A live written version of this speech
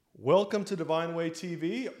Welcome to Divine Way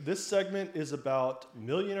TV. This segment is about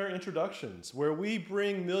millionaire introductions, where we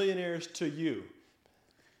bring millionaires to you.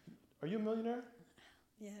 Are you a millionaire?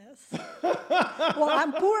 Yes. Well,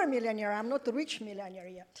 I'm poor millionaire. I'm not a rich millionaire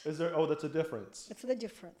yet. Is there? Oh, that's a difference. It's the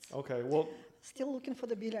difference. Okay. Well, Still looking for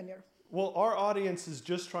the billionaire. well, our audience is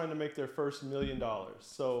just trying to make their first $1 million.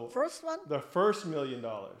 So First one, the first $1 million.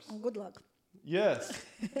 good luck. Yes.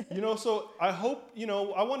 So I hope,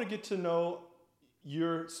 I want to get to know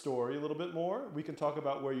your story a little bit more. We can talk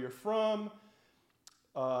about where you're from,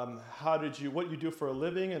 what you do for a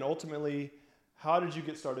living, and ultimately, how did you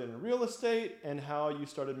get started in real estate and how you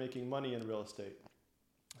started making money in real estate.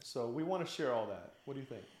 So we want to share all that. What do you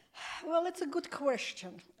think? Well, it's a good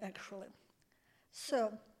question, actually.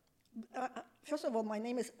 So, first of all, my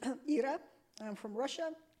name is Ira. I'm from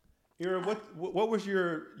Russia. Ira, what was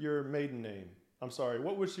your maiden name? I'm sorry.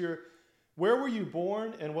 Where were you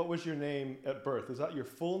born and what was your name at birth? Is that your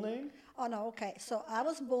full name? Oh, no, okay. So I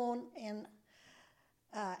was born in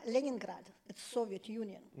Leningrad. It's Soviet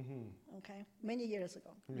Union, okay, many years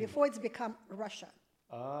ago, before it's become Russia.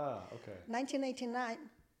 Ah, okay. 1989,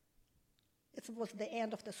 it was the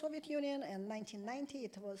end of the Soviet Union, and 1990,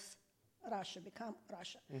 it was Russia, become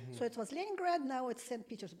Russia. So it was Leningrad, now it's St.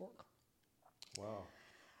 Petersburg. Wow.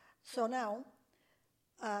 So now,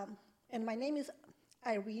 and my name is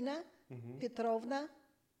Irina Petrovna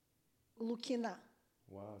Lukina.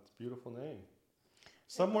 Wow, it's a beautiful name.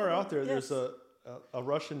 Somewhere out there, there's a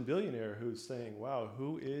Russian billionaire who's saying, wow,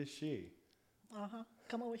 who is she?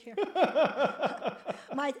 Come over here.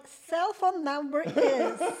 My cell phone number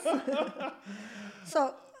is.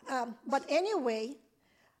 So, but anyway,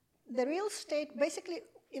 the real estate, basically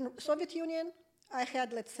in Soviet Union, I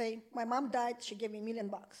had, let's say, my mom died, she gave me $1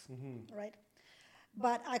 million, right?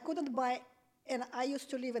 But I couldn't buy, and I used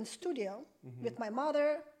to live in studio with my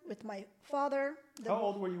mother, with my father. How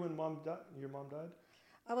old were you when your mom died?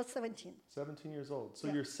 I was 17. 17 years old. So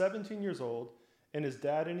you're 17 years old, and is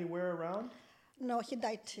dad anywhere around? No, he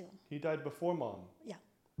died too. He died before mom? Yeah.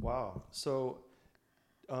 Wow. So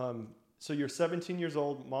you're 17 years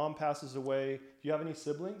old, mom passes away. Do you have any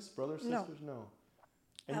siblings, brothers, sisters? No.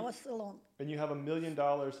 I was alone. And you have $1 million,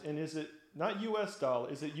 and is it not U.S. dollar?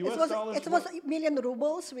 Is it U.S. dollars? It was 1 million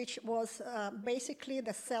rubles, which was basically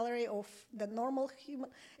the salary of the normal human.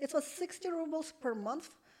 It was 60 rubles per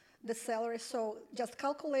month, the salary. So just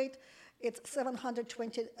calculate, it's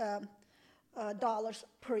 $720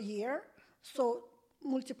 per year. So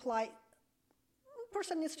multiply.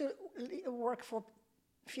 Person needs to work for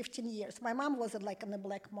 15 years. My mom wasn't like in the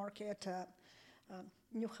black market.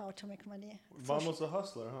 Knew how to make money. Mom was a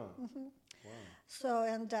hustler, huh? Wow. So,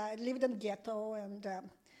 and lived in ghetto, and...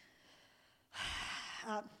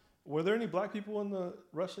 Were there any black people in the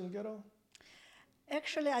Russian ghetto?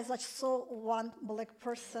 Actually, I just saw one black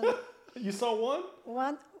person. You saw one?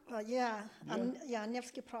 One,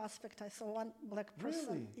 Nevsky Prospect, I saw one black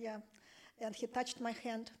person. Really? Yeah, and he touched my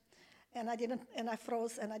hand, and I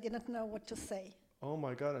froze, and I didn't know what to say. Oh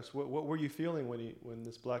my goodness, what were you feeling when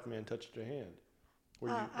this black man touched your hand?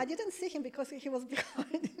 I didn't see him because he was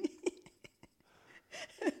behind me.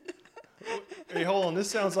 Hey, hold on, this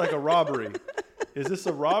sounds like a robbery. Is this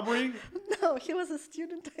a robbery? No, he was a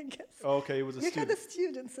student, I guess. Oh, okay, he was a student. We had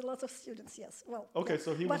students, a lot of students, yes. Well. Okay,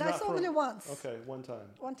 so he was not. But I saw only once. Okay, one time.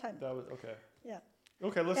 One time. That was okay. Yeah.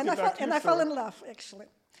 Okay, let's get back to your story. And I fell in love, actually.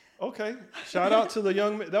 Okay, shout out to the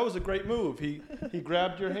young man. That was a great move. He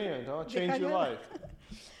grabbed your hand, huh? Changed your life.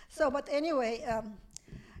 So, but anyway,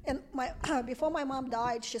 and before my mom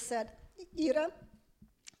died, she said, Ira,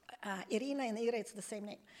 Irina and Ira, it's the same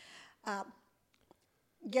name.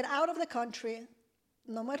 Get out of the country,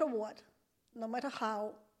 no matter what, no matter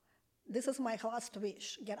how. This is my last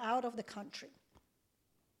wish. Get out of the country.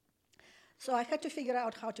 So I had to figure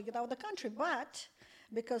out how to get out of the country, but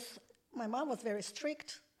because my mom was very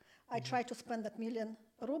strict, I tried to spend that 1 million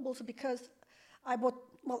rubles because I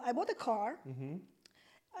bought a car.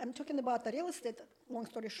 I'm talking about the real estate, long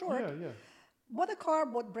story short. Yeah. Bought a car,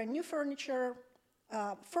 bought brand new furniture,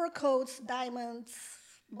 fur coats, diamonds,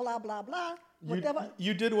 blah, blah, blah, whatever.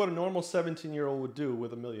 You did what a normal 17-year-old would do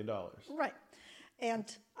with $1 million. Right.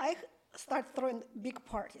 And I started throwing big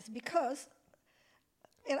parties because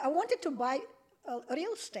I wanted to buy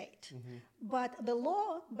real estate. But the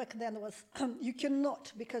law back then was you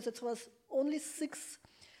cannot, because it was only 6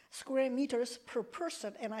 square meters per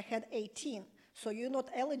person, and I had 18. So you're not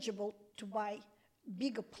eligible to buy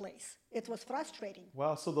bigger place. It was frustrating.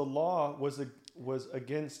 Wow, so the law was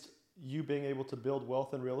against you being able to build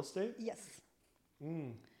wealth in real estate? Yes.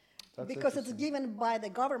 That's because it's given by the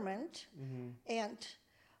government, and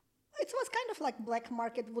it was kind of like black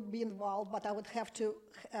market would be involved, but I would have to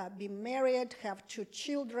be married, have 2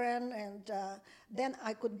 children, and then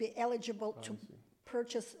I could be eligible to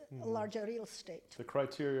purchase larger real estate. The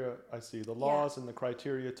criteria, I see. The laws and the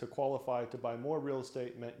criteria to qualify to buy more real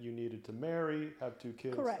estate meant you needed to marry, have 2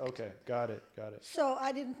 kids. Correct. Okay, got it. So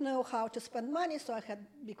I didn't know how to spend money, so I had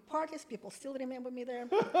big parties. People still remember me there.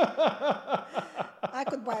 I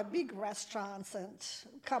could buy big restaurants and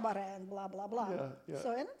cabaret and blah, blah, blah. Yeah.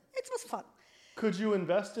 So and it was fun. Could you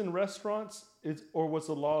invest in restaurants, or was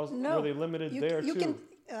the laws, were they limited there too?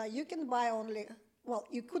 You can buy only, well,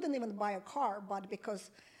 you couldn't even buy a car, but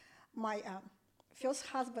because my first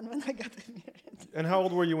husband, when I got married. And how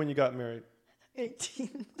old were you when you got married?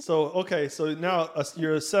 18. So now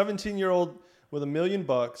you're a 17-year-old with $1 million.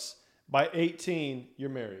 By 18,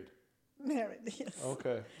 you're married. Married, yes.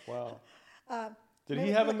 Okay, wow. Did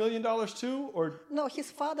he have $1 million too, or? No,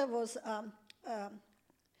 his father was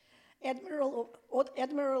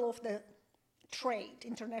admiral of the trade,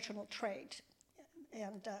 international trade,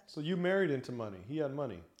 and. So you married into money. He had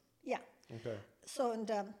money. Yeah. Okay. So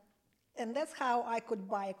and that's how I could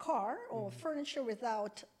buy a car or furniture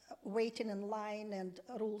without waiting in line and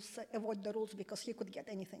avoid the rules, because he could get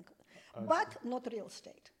anything, but not real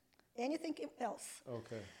estate, anything else.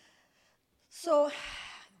 Okay. So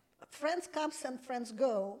friends comes and friends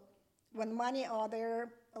go. When money are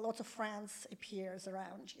there, a lot of friends appears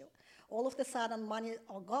around you. All of a sudden, money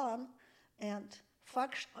are gone, and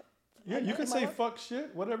fuck. Yeah, you can say fuck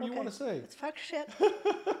shit, whatever you want to say. It's fuck shit.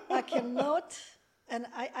 I cannot, and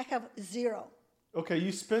I have 0. Okay,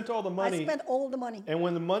 you spent all the money. I spent all the money. And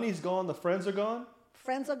when the money's gone, the friends are gone?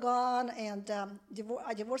 Friends are gone, and a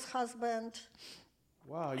divorced husband.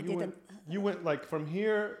 Wow, you went like from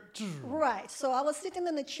here. Right. So I was sitting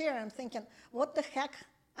in a chair and thinking, what the heck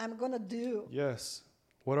I'm going to do? Yes.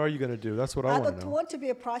 What are you going to do? That's what I want to know. I don't want to be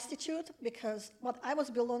a prostitute, because I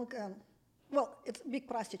was well, it's big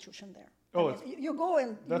prostitution there. Oh, I mean, you go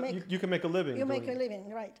and you can make a living. You make a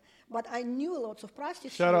living, right. But I knew lots of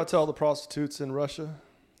prostitutes. Shout out to all the prostitutes in Russia.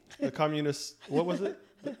 The communists, what was it?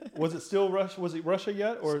 Was it still Russia? Was it Russia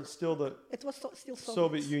yet, or still the? It was still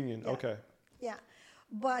Soviet Union. Yeah. Okay. Yeah,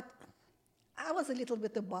 but I was a little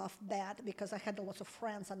bit above that, because I had a lot of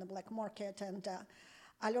friends on the black market, and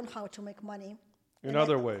I learned how to make money. In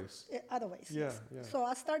other ways. Other ways. Yeah, yes. yeah. So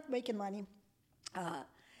I started making money.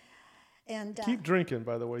 And keep drinking,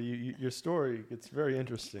 by the way. Your story, it's very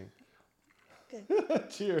interesting. Okay.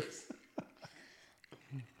 Cheers.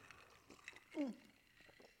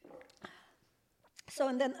 So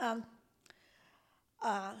and then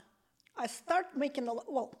I start making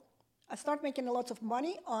a lot of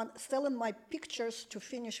money on selling my pictures to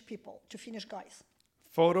Finnish people, to Finnish guys.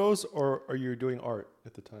 Photos, or are you doing art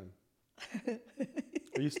at the time?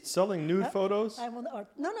 Are you selling nude photos? I'm on art.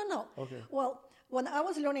 No. Okay. Well, when I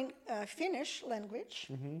was learning Finnish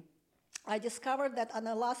language, I discovered that on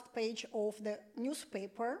the last page of the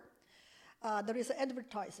newspaper, there is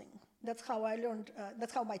advertising. That's how I learned,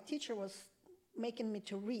 that's how my teacher was making me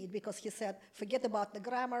to read, because he said, forget about the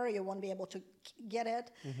grammar, you won't be able to get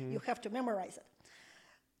it, you have to memorize it.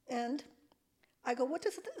 And I go, what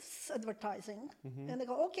is this advertising? And I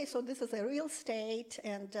go, okay, so this is a real estate.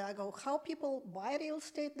 And I go, how people buy real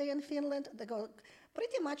estate there in Finland? They go,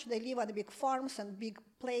 pretty much they live on the big farms and big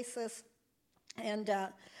places, and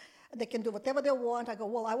they can do whatever they want. I go,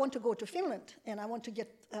 well, I want to go to Finland, and I want to get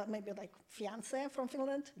maybe like fiancé from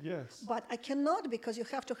Finland. Yes. But I cannot, because you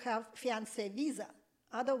have to have fiancé visa.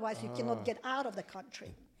 Otherwise, you cannot get out of the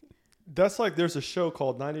country. That's like, there's a show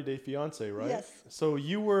called 90 Day Fiancé, right? Yes. So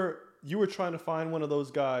you were trying to find one of those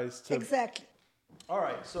guys to... Exactly. All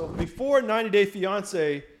right, so before 90 Day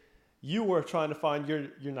Fiancé, you were trying to find your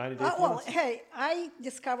 90 Day Fiancé. Well, hey, I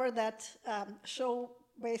discovered that show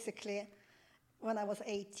basically when I was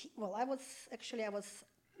 18. Well, I was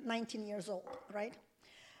 19 years old, right?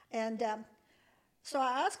 And so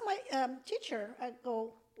I asked my teacher, I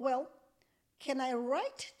go, well, can I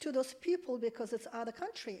write to those people because it's other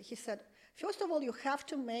country? He said, first of all, you have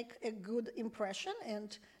to make a good impression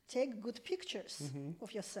and take good pictures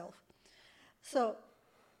of yourself. So,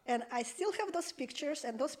 and I still have those pictures,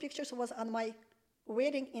 and those pictures was on my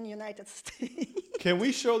wedding in United States. Can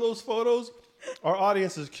we show those photos? Our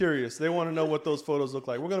audience is curious. They want to know what those photos look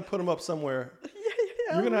like. We're going to put them up somewhere.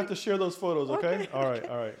 You're going to have to share those photos, okay? All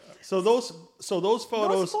right. So those photos...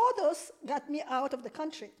 Those photos got me out of the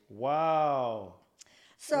country. Wow.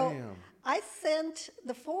 So damn. I sent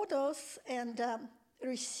the photos and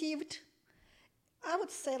received, I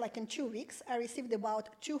would say like in 2 weeks, I received about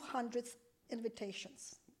 200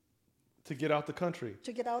 invitations. To get out the country.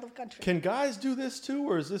 To get out of country. Can guys do this too,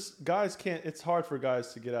 or is this guys can't? It's hard for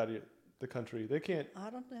guys to get out of the country. They can't.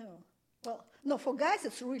 I don't know. Well, no, for guys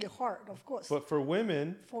it's really hard, of course. But for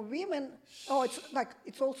women. For women,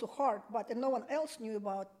 it's also hard, but no one else knew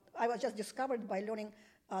about. I was just discovered by learning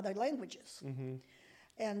other languages. Mm-hmm.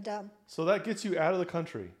 And so that gets you out of the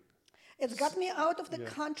country. It's got me out of the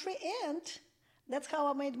country, and that's how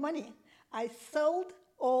I made money. I sold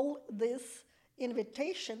all these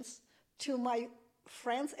invitations to my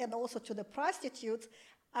friends and also to the prostitutes.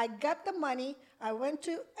 I got the money. I went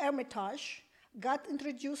to Hermitage, got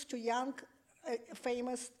introduced to young,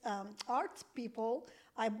 famous art people.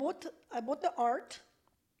 I bought the art,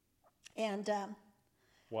 and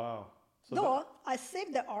wow. So I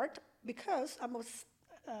saved the art because I was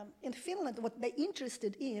in Finland. What they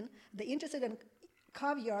interested in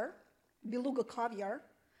caviar, beluga caviar,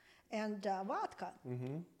 and vodka.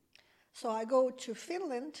 Mm-hmm. So I go to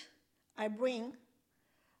Finland. I bring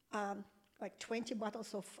like 20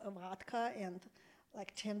 bottles of vodka and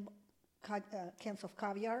like 10 cans of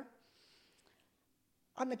caviar.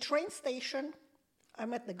 On the train station, I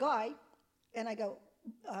met the guy, and I go,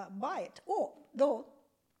 buy it.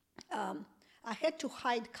 I had to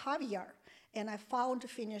hide caviar, and I found a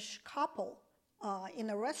Finnish couple in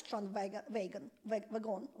a restaurant wagon,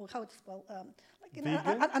 or how it's spelled.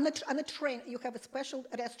 On a train, you have a special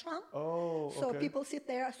restaurant. Oh, so people sit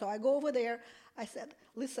there. So I go over there. I said,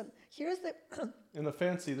 listen, here's the...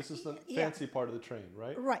 this is the fancy part of the train,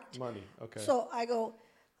 right? Right. Money, okay. So I go,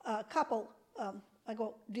 couple, I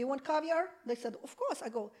go, do you want caviar? They said, of course. I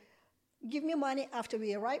go, give me money after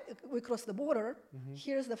we arrive. We cross the border. Mm-hmm.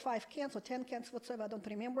 Here's the 5 cans or 10 cans, whatsoever, I don't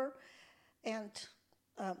remember. And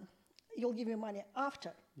you'll give me money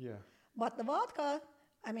after. Yeah. But the vodka...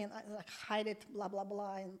 I hide it, blah, blah,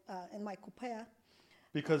 blah, in my coupe.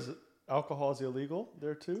 Because alcohol is illegal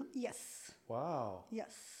there too? Yes. Wow.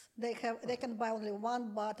 Yes. They can buy only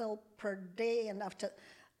 1 bottle per day, and after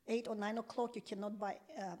 8 or 9 o'clock, you cannot buy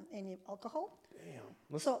any alcohol.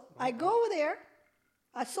 Damn. I go over there.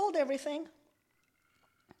 I sold everything.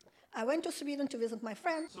 I went to Sweden to visit my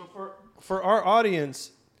friend. So for our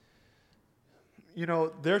audience,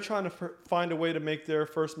 they're trying to find a way to make their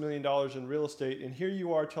first $1 million in real estate, and here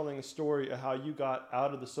you are telling a story of how you got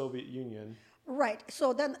out of the Soviet Union. Right.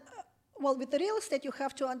 So then, with the real estate, you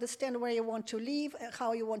have to understand where you want to live,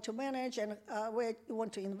 how you want to manage, and where you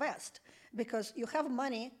want to invest. Because you have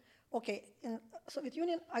money. Okay, in Soviet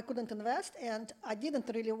Union, I couldn't invest, and I didn't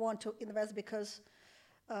really want to invest because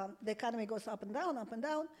the economy goes up and down, up and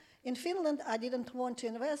down. In Finland, I didn't want to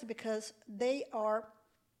invest because they are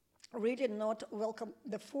really not welcome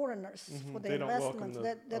the foreigners for the investments.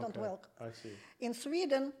 They don't welcome. I see. In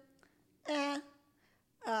Sweden,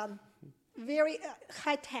 very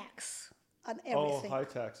high tax on everything. Oh, high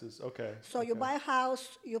taxes. Okay. So you buy a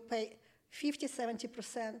house, you pay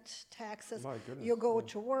 50-70% taxes. My goodness. You go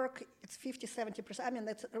to work, it's 50-70%.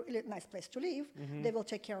 That's a really nice place to live. Mm-hmm. They will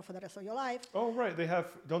take care of for the rest of your life. Oh, right.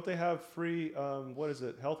 Don't they have free,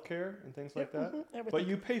 health care and things like that? Mm-hmm, everything. But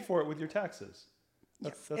you pay for it with your taxes.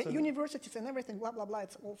 That's universities and everything, blah, blah, blah,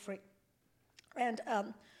 it's all free. And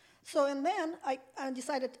then I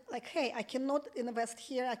decided, hey, I cannot invest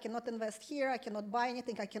here, I cannot buy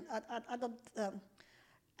anything,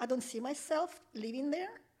 I don't see myself living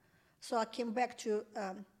there. So I came back to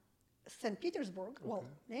St. Petersburg,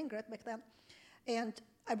 Leningrad back then, and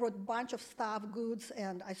I brought a bunch of stuff, goods,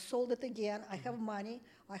 and I sold it again. I have money,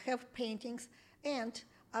 I have paintings, and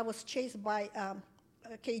I was chased by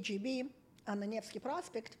KGB on the Nevsky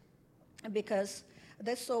Prospect because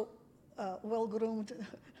they saw a well-groomed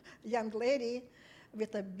young lady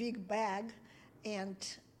with a big bag,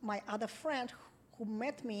 and my other friend who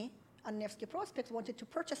met me on Nevsky Prospect wanted to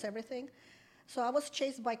purchase everything. So I was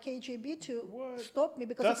chased by KGB to stop me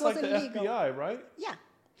because it wasn't legal. That's like the FBI, right? Yeah.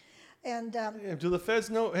 And do the feds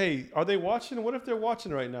know? Hey, are they watching? What if they're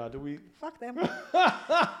watching right now? Do we? Fuck them.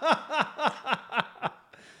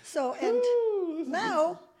 So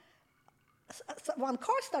now, one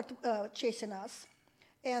car started chasing us,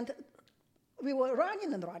 and we were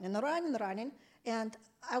running, and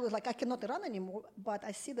I was like, I cannot run anymore. But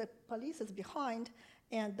I see the police is behind.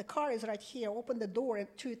 And the car is right here. Open the door, and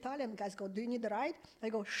 2 Italian guys go, do you need a ride? I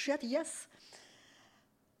go, shit, yes.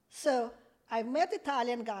 So I met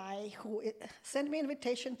Italian guy who sent me an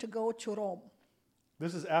invitation to go to Rome.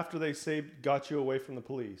 This is after they got you away from the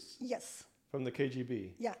police? Yes. From the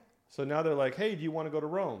KGB? Yeah. So now they're like, hey, do you want to go to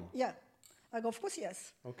Rome? Yeah. I go, of course,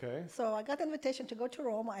 yes. Okay. So I got an invitation to go to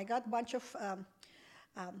Rome. I got a bunch of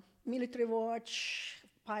military watch,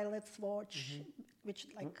 Pilot's Watch, which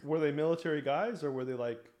like... Were they military guys or were they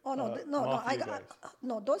like Oh, no, mafia guys?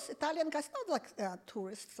 no, those Italian guys, not like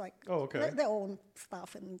tourists, like they own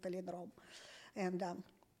stuff in Italy and Rome. And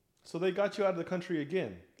so they got you out of the country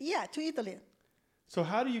again? Yeah, to Italy. So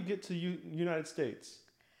how do you get to United States?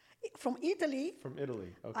 From Italy. From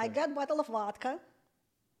Italy, okay. I got a bottle of vodka.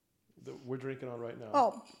 That we're drinking on right now.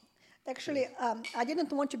 Oh, actually, I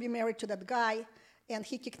didn't want to be married to that guy, and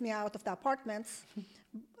he kicked me out of the apartments.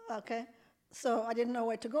 Okay, so I didn't know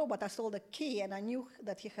where to go, but I sold a key, and I knew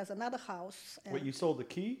that he has another house. Wait, you sold the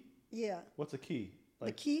key? Yeah. What's a key?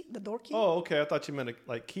 Like, the key, the door key. Oh, okay. I thought you meant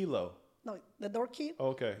like kilo. No, the door key.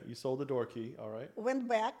 Okay, you sold the door key. All right. Went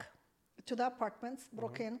back to the apartments,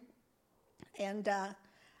 broke in, and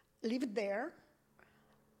lived there.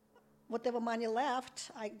 Whatever money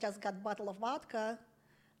left, I just got a bottle of vodka,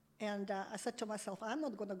 and I said to myself, I'm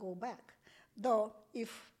not going to go back. Though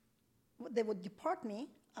if they would deport me,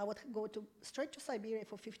 I would go straight to Siberia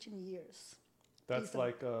for 15 years. That's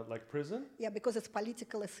like prison? Yeah, because it's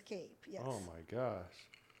political escape, yes. Oh, my gosh.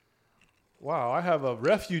 Wow, I have a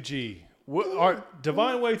refugee. Our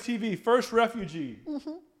Divine Way TV, first refugee.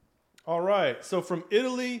 All right, so from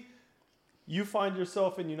Italy, you find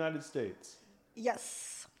yourself in the United States.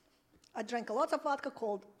 Yes. I drank a lot of vodka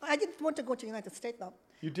cold. I didn't want to go to the United States, though.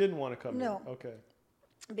 You didn't want to come here? No. Okay.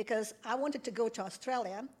 Because I wanted to go to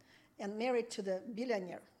Australia and marry to the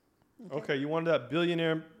billionaire. Okay, you wanted that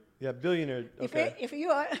billionaire. Yeah, billionaire. Okay. If you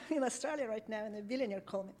are in Australia right now and a billionaire,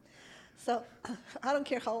 call me. So I don't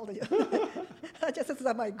care how old you are. It's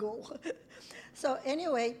not my goal. So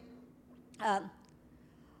anyway,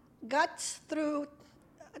 got through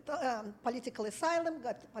political asylum,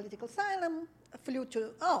 flew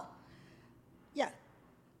to,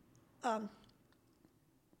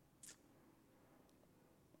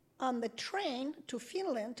 on the train to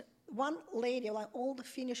Finland, one lady, an old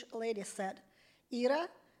Finnish lady said, Ira,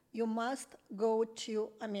 you must go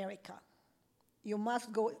to America. You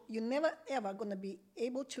must go. You're never, ever going to be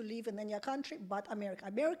able to live in any country but America.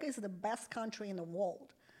 America is the best country in the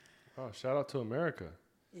world. Oh, shout out to America.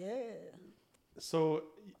 Yeah. So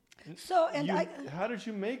how did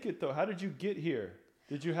you make it, though? How did you get here?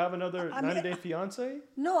 Did you have another 90-day fiance?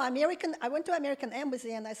 No, I went to American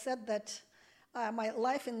Embassy and I said that my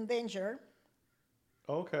life in danger.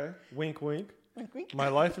 Okay. Wink, wink. Wink, wink. My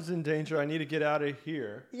life is in danger. I need to get out of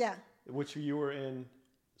here. Yeah. Which you were in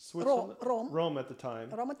Switzerland? Rome at the time.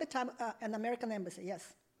 Rome at the time, an American embassy,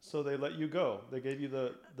 yes. So they let you go. They gave you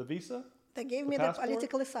the visa? They gave me the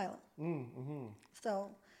political asylum.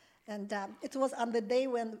 So, and it was on the day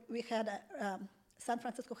when we had, San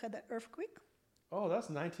Francisco had an earthquake. Oh, that's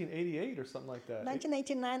 1988 or something like that.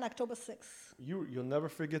 1989, October 6th. You'll never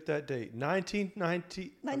forget that date.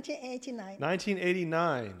 1989.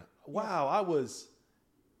 1989. Wow, yes.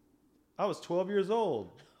 I was 12 years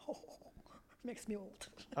old. Oh, makes me old.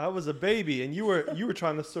 I was a baby, and you were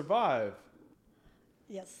trying to survive.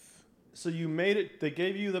 Yes. So you made it. They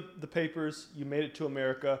gave you the papers. You made it to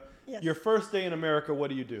America. Yes. Your first day in America, what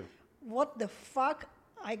do you do? What the fuck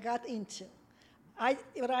I got into? I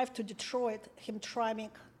arrived to Detroit,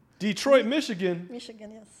 Hamtramck. Detroit, Michigan?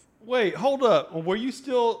 Michigan, yes. Wait, hold up. Were you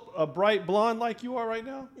still a bright blonde like you are right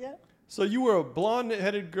now? Yeah. So you were a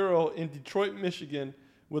blonde-headed girl in Detroit, Michigan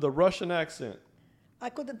with a Russian accent?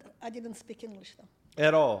 I didn't speak English, though.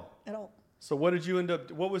 At all? At all. So what did you end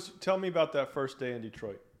up, tell me about that first day in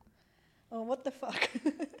Detroit. Oh, what the fuck?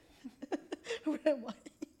 Where am I?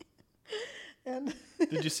 And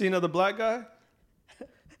did you see another black guy?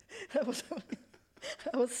 I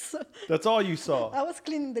was. That's all you saw? I was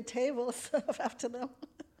cleaning the tables after them.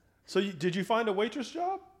 So did you find a waitress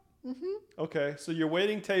job? Mm-hmm. Okay, so you're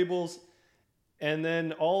waiting tables, and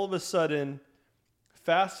then all of a sudden,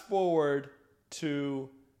 fast forward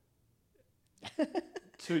to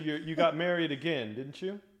you got married again, didn't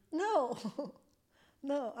you? No,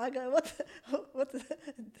 I got what the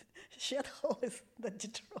shithole is that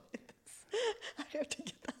Detroit is. I have to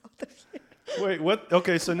get out of here. Wait, what?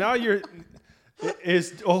 Okay, so now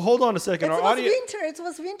hold on a second. It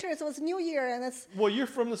was winter. It was New Year, and it's. Well, you're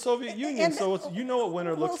from the Soviet Union, so you know what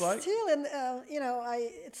winter looks like. Still, and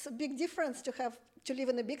it's a big difference to live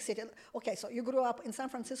in a big city. Okay, so you grew up in San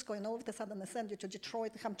Francisco, and all of a sudden they send you to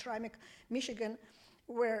Detroit, Hamtramck, Michigan,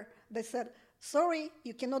 where they said, "Sorry,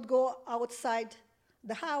 you cannot go outside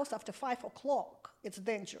the house after 5 o'clock. It's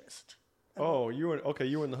dangerous." Oh, you were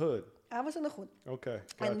in the hood. I was in the hood. Okay,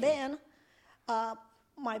 gotcha. And then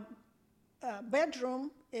my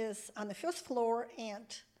bedroom is on the first floor,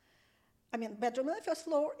 bedroom on the first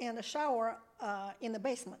floor and a shower in the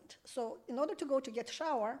basement. So in order to go to get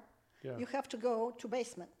shower, Yeah. you have to go to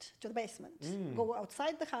the basement. Go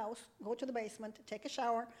outside the house, go to the basement, take a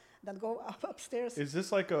shower, then go up upstairs. Is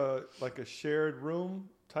this like a shared room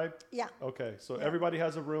type? Yeah. Okay, so Yeah. everybody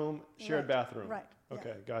has a room, shared Right, bathroom. right, yeah.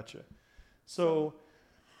 Okay, gotcha. So,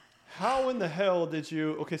 how in the hell did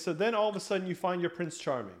you? Okay, so then all of a sudden you find your Prince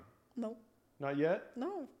Charming. No, Not yet.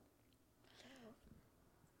 no.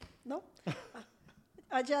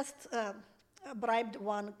 I just bribed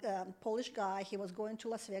one Polish guy. He was going to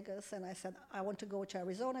Las Vegas, and I said, I want to go to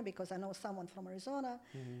Arizona because I know someone from Arizona.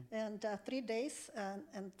 And 3 days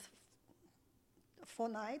and 4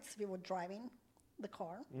 nights, we were driving the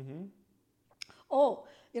car. Oh,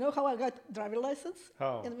 you know how I got driver license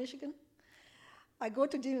How? in Michigan? I go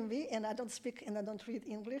to DMV, and I don't speak and I don't read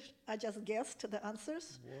English. I just guessed the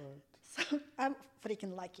answers. What? So I'm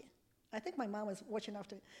freaking lucky. I think my mom is watching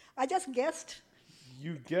after me. I just guessed.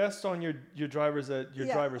 You guessed on your driver's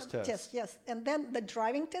driver's test. Yes. And then the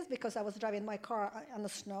driving test, because I was driving my car on the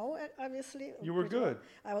snow, obviously. You were good.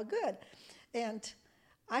 I was good. And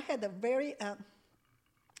I had a very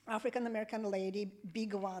African-American lady,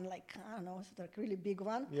 big one, like, I don't know, it's like really big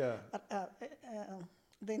one. Yeah.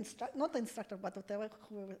 Not the instructor, but whatever,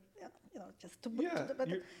 just to.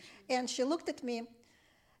 Yeah, And she looked at me,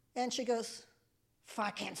 and she goes,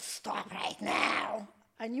 "Fucking stop right now."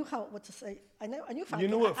 I knew what to say. I knew fucking. You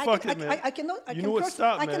knew what fuck it meant. I You can knew what curse.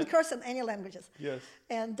 stop I can meant. curse in any languages. Yes.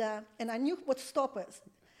 And I knew what stop is.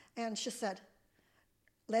 And she said,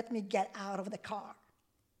 "Let me get out of the car.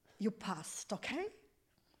 You passed, okay?"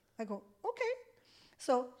 I go, "Okay."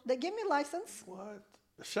 So they gave me license. What?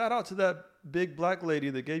 Shout out to that big black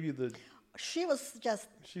lady that gave you the. She was just.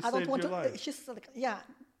 She I don't saved want your to. life. She's like, yeah.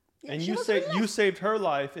 And she you was saved really you nice. saved her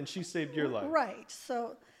life, and she saved your life. Right.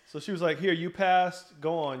 So So she was like, "Here, you passed.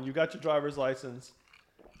 Go on. You got your driver's license."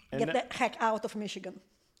 And get the heck out of Michigan.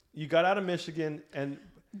 you got out of Michigan and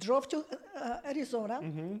Drove to Arizona.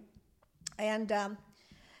 And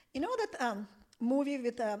you know that movie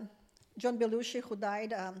with John Belushi who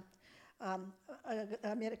died?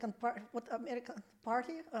 American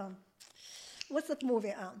Party? What's that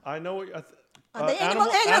movie? I know. The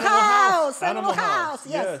Animal House. Animal House.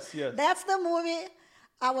 Yes. Yes. That's the movie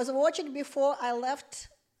I was watching before I left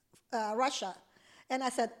Russia. And I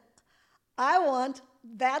said, I want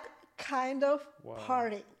that kind of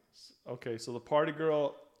party. Okay, so the party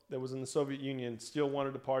girl that was in the Soviet Union still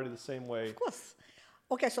wanted to party the same way. Of course.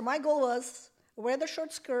 Okay, so my goal was wear the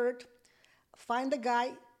short skirt, find a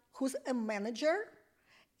guy who's a manager,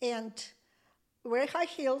 and wear high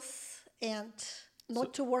heels and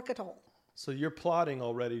not to work at all. So you're plotting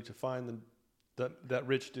already to find that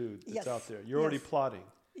rich dude that's out there. You're already plotting.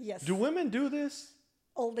 Yes. Do women do this?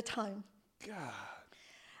 All the time. God.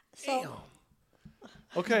 So, Damn.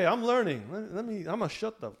 Okay, I'm learning. I'm gonna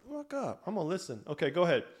shut the fuck up. I'm gonna listen. Okay, go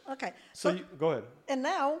ahead. okay. So go ahead. And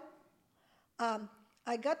now,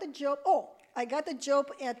 I got a job. Oh, I got a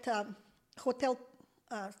job at hotel,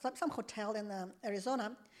 some hotel in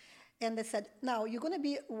Arizona, and they said, "Now you're going to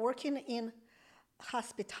be working in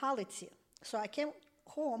hospitality." So I came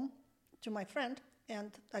home to my friend,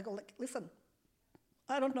 and I go like, "Listen,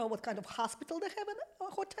 I don't know what kind of hospital they have in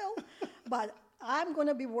a hotel, but I'm going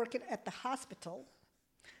to be working at the hospital,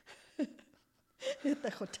 at the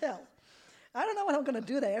hotel. I don't know what I'm going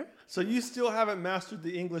to do there." So you still haven't mastered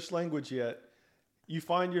the English language yet. You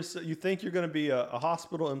think you're going to be a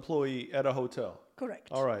hospital employee at a hotel. Correct.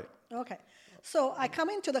 All right. Okay. So I come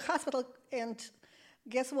into the hospital, and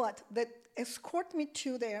guess what? They escort me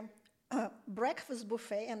to their breakfast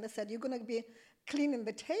buffet, and they said, "You're going to be cleaning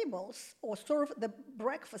the tables or serve the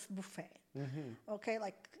breakfast buffet." Okay,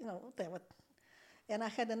 they would. And I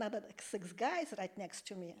had another 6 guys right next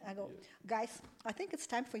to me. I go, "Guys, I think it's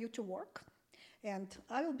time for you to work, and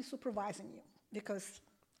I will be supervising you because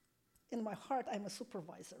in my heart, I'm a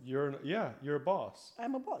supervisor. You're a boss.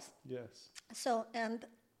 I'm a boss." Yes. So, and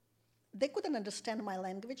they couldn't understand my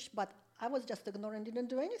language, but I was just ignoring, didn't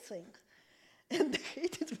do anything. And they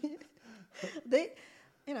hated me.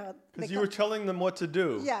 Because you were telling them what to do.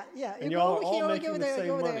 Yeah. And you y'all go are all here, making go the there, same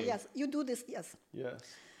go there. money. Yes, you do this, yes. Yes.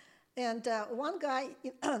 And one guy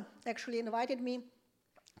actually invited me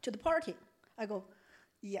to the party. I go,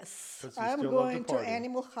 "Yes, 'Cause you I'm still love going to to party.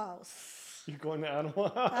 Animal House. You're going to Animal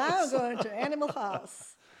House. I'm going to Animal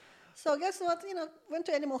House." So guess what? Went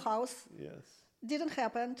to Animal House. Yes. Didn't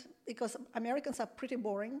happen because Americans are pretty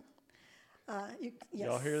boring. Yes.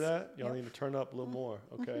 Y'all hear that? Y'all Yep. need to turn up a little more,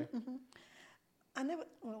 okay?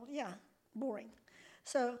 Boring.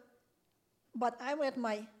 So, but I met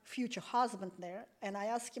my future husband there, and I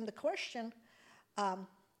asked him the question,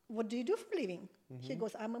 "What do you do for a living?" He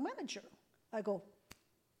goes, "I'm a manager." I go,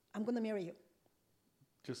 "I'm going to marry you."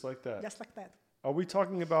 Just like that. Just like that. Are we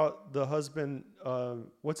talking about the husband?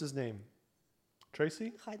 What's his name?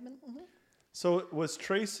 Tracy? Heidman. Mm-hmm. So was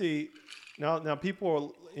Tracy? Now people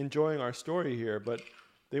are enjoying our story here, but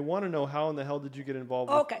they want to know how in the hell did you get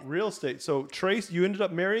involved with real estate? So Tracy, you ended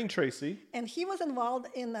up marrying Tracy, and he was involved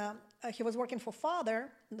in. He was working for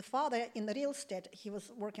the father in the real estate. He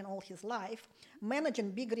was working all his life,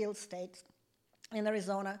 managing big real estate in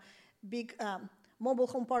Arizona, big mobile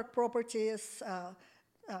home park properties,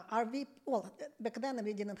 RV. Well, back then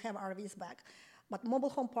we didn't have RVs back, but mobile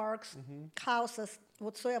home parks, houses,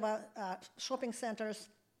 whatsoever, shopping centers,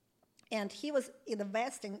 and he was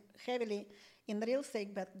investing heavily in real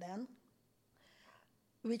estate back then,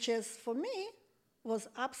 which is for me was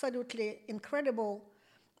absolutely incredible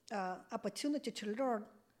opportunity to learn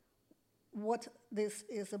what this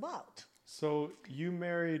is about. So you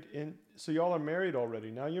married so y'all are married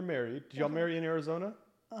already. Now you're married. Did y'all marry in Arizona?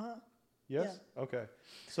 Uh-huh. Yes? Yeah. Okay.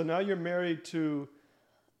 So now you're married to...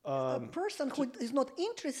 a person who is not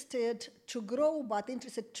interested to grow, but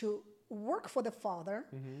interested to work for the father.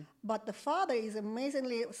 But the father is an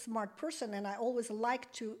amazingly smart person, and I always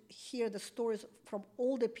like to hear the stories from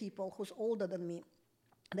older people who's older than me.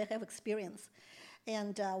 They have experience.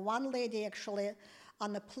 And one lady actually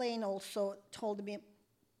on the plane also told me,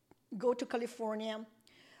 go to California,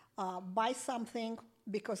 buy something,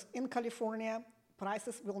 because in California,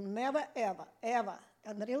 prices will never, ever, ever,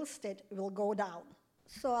 and real estate will go down.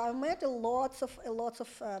 So I met lots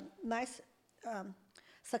of nice,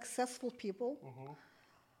 successful people.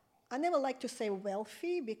 I never like to say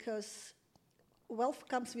wealthy, because wealth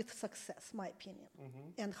comes with success, my opinion,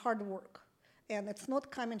 and hard work. And it's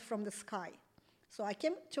not coming from the sky. So I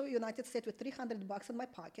came to United States with $300 in my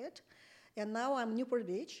pocket, and now I'm Newport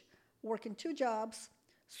Beach, working 2 jobs,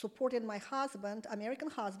 supporting my husband, American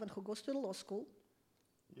husband, who goes to law school.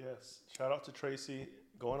 Yes. Shout out to Tracy,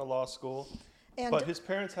 going to law school. And but his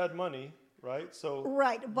parents had money, right? So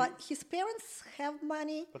right, but his parents have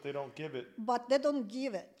money. But they don't give it. But they don't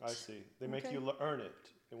give it. I see. They make you earn it.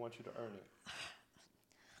 They want you to earn it.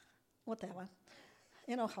 Whatever.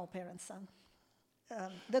 You know how parents are.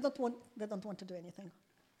 They don't want to do anything.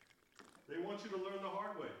 They want you to learn the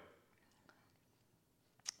hard way.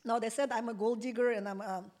 No, they said I'm a gold digger, and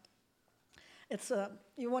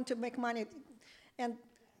you want to make money, and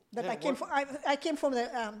that I came from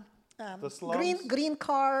the slums? green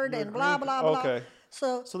card and blah blah blah. Okay.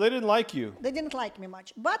 So they didn't like you. They didn't like me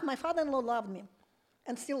much, but my father-in-law loved me,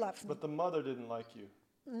 and still loves me. But the mother didn't like you.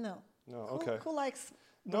 No. No. Okay. Who likes?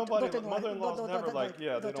 Nobody. Mother-in-law's never like.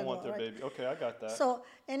 Yeah, they don't want their baby. Okay, I got that. So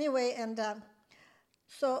anyway, and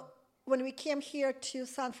so when we came here to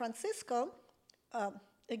San Francisco,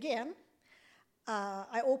 again,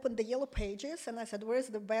 I opened the Yellow Pages and I said, "Where's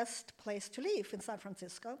the best place to live in San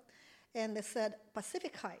Francisco?" And they said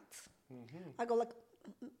Pacific Heights. I go like,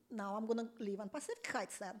 "Now I'm gonna live on Pacific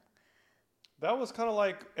Heights then." That was kind of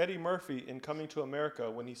like Eddie Murphy in Coming to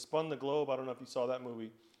America when he spun the globe. I don't know if you saw that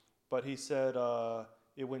movie, but he said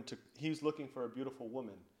he was looking for a beautiful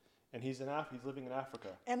woman, and he's living in Africa.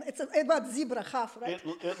 And it's about zebra half, right?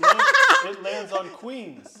 It lands on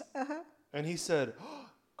Queens, and he said, oh,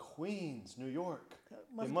 "Queens, New York,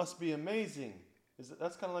 it must be amazing."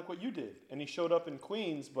 That's kind of like what you did, and he showed up in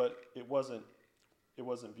Queens, but it wasn't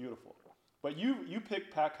beautiful. But you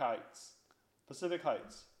picked Pacific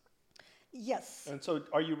Heights. Yes. And so,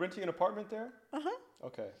 are you renting an apartment there?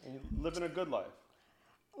 Okay, and you living a good life.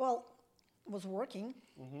 Well, was working.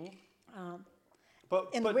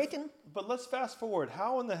 Waiting. But let's fast forward.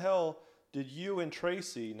 How in the hell did you and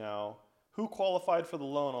Tracy who qualified for the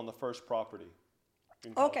loan on the first property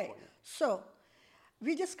in California? Okay, so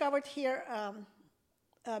we discovered here,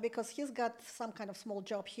 because he's got some kind of small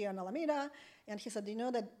job here in Alameda, and he said, "You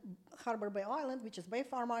know that Harbor Bay Island, which is Bay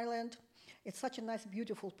Farm Island, it's such a nice,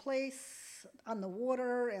 beautiful place on the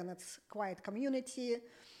water, and it's quiet community."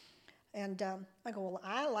 And I go, "Well,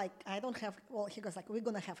 I don't have," well, he goes like, "We're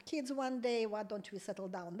going to have kids one day. Why don't we settle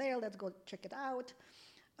down there? Let's go check it out."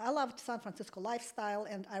 I loved San Francisco lifestyle,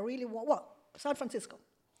 and I really San Francisco,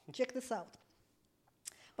 check this out.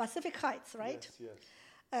 Pacific Heights, right? Yes.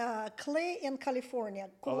 Clay in California.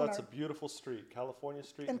 Corner. Oh, that's a beautiful street. California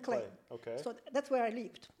Street and Clay. Okay. So that's where I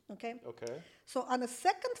lived, okay? Okay. So on the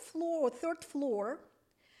second floor or third floor,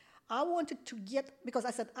 I wanted to because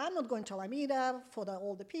I said, I'm not going to Alameda for the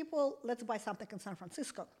older people. Let's buy something in San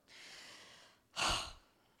Francisco.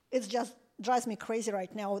 It just drives me crazy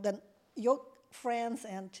right now that your friends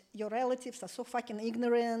and your relatives are so fucking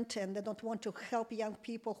ignorant, and they don't want to help young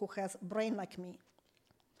people who has brain like me.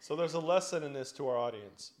 So there's a lesson in this to our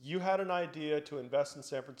audience. You had an idea to invest in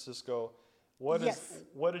San Francisco. Yes.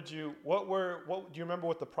 What do you remember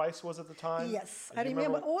what the price was at the time? Yes, Do I you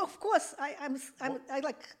remember. Oh, of course. I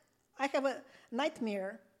have a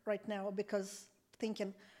nightmare right now because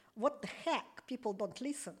thinking, what the heck? People don't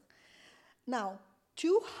listen. Now,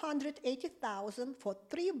 280,000 for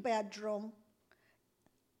 3-bedroom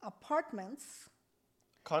apartments.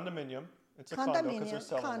 Condominium. It's a condo because they're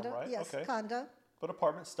selling them, right? Yes, okay. condo. But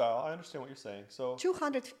apartment style. I understand what you're saying. So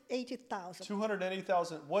 280,000.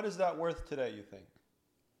 280,000. What is that worth today, you think?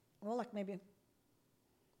 Well, like maybe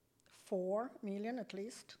 4 million at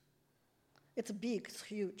least. It's big. It's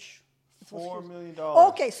huge. $4 million.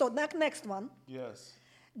 Okay, so that next one. Yes.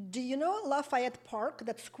 Do you know Lafayette Park,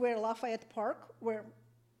 that square Lafayette Park, where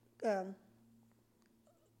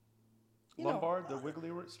Lombard, the Wiggly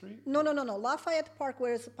Street? No. Lafayette Park,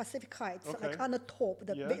 where is Pacific Heights, Okay. like on the top.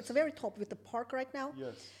 Yes. It's very top with the park right now.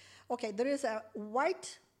 Yes. Okay, there is a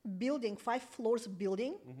white building, 5 floors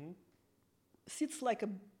building, sits like a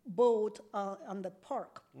boat on the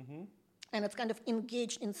park. And it's kind of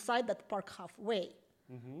engaged inside that park halfway.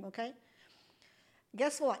 Okay?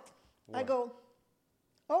 Guess what? I go,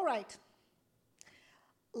 all right,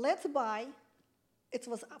 let's buy. It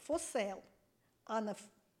was for sale on a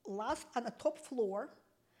top floor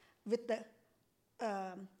with the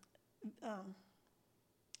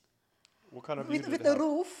What kind of view did with it the have?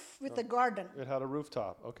 roof, with the garden. It had a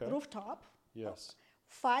rooftop. Okay. Rooftop. Yes.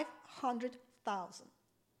 500,000.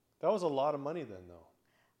 That was a lot of money then, though.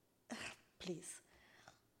 Please,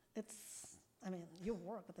 you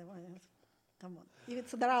work. Come on.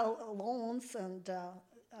 There are loans and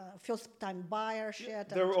first-time buyer shit.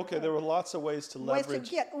 There were lots of ways to leverage.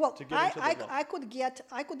 To get into the loan.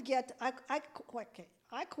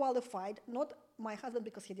 I qualified, not my husband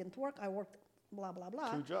because he didn't work. I worked, blah, blah,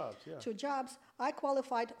 blah. 2 jobs, yeah. 2 jobs. I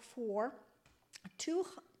qualified for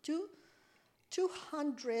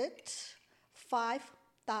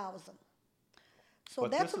 205,000. So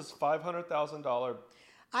But that's this is $500,000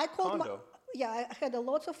 I called condo. I had a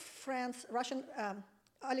lot of friends, Russian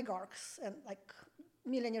oligarchs and like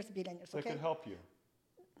millionaires, billionaires. That Okay, could help you.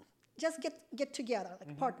 just get together,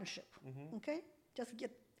 like partnership. Okay, just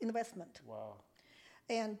get investment. Wow.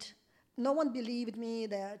 And no one believed me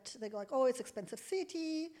that they go like, oh, it's expensive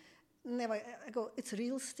city. Never. I go, it's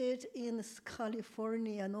real estate in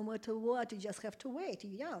California. No matter what, you just have to wait.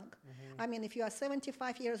 You're young. I mean, if you are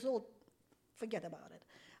 75 years old, forget about it.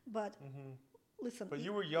 But listen. But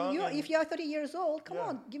you were young. If you are 30 years old, come Yeah.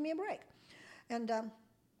 on, give me a break. And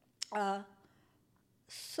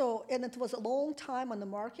and it was a long time on the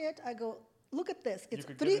market. I go, look at this. It's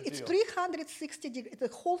could get a it's deal. 360 degrees. The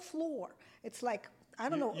whole floor. It's like I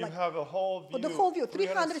don't know. You like have a whole view. the whole view,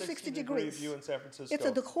 360 degrees. view in San Francisco. It's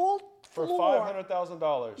the whole for floor.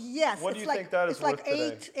 $500,000. Yes. What do it's you like, think that is it's worth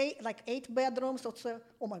like today? 8 bedrooms. So it's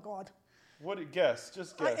oh my God. What do you guess?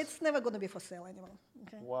 Just guess. It's never going to be for sale anymore.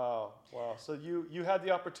 Okay. Wow. So you had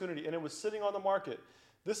the opportunity, and it was sitting on the market.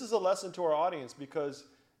 This is a lesson to our audience because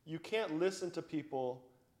you can't listen to people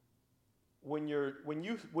when you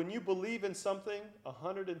believe in something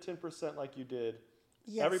 110% like you did.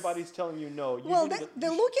 Yes. Everybody's telling you no.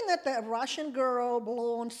 They're looking at the Russian girl,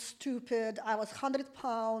 blonde, stupid. I was 100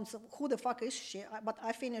 pounds. Who the fuck is she? But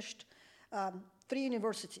I finished 3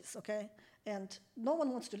 universities, okay? And no one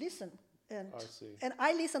wants to listen. And, I see. And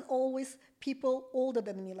I listen always people older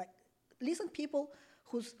than me. Like, listen people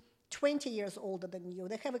who's 20 years older than you.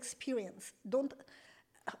 They have experience.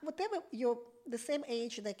 Whatever you're the same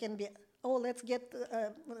age, they can be, oh, let's get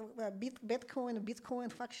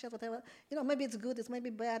Bitcoin, fuck shit, whatever. Maybe it's good, it's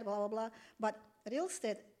maybe bad, blah, blah, blah. But real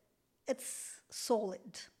estate, it's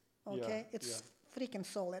solid, okay? Yeah, It's freaking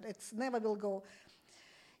solid. It's never will go.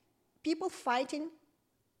 People fighting,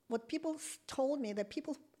 what people told me, that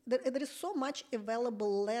there is so much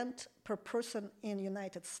available land per person in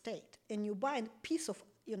United States, and you buy a piece of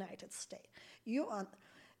United States.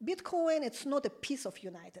 Bitcoin, it's not a piece of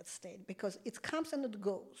United States because it comes and it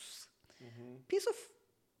goes. Piece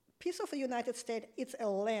of the United States, it's a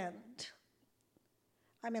land.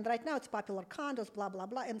 I mean, right now it's popular condos, blah, blah,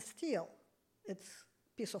 blah, and still it's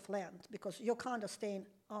piece of land because your condo staying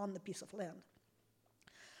on the piece of land.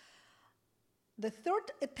 The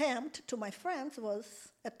third attempt to my friends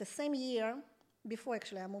was at the same year, before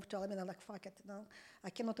actually I moved to Alameda, like, fuck it, I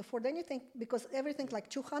cannot afford anything because everything like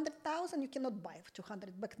 200,000 you cannot buy for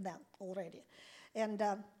 200 back then already. And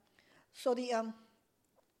so the...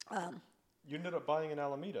 you ended up buying in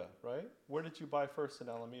Alameda, right? Where did you buy first in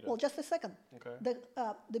Alameda? Well, just a second. Okay.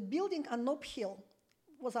 The building on Nob Hill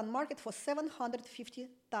was on market for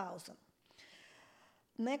 $750,000.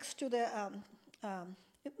 Next to the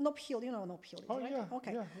Nob Hill, you know Nob Hill, Oh, right? yeah,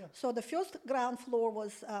 Okay. yeah, yeah. So the first ground floor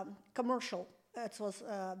was commercial. It was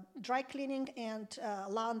dry cleaning and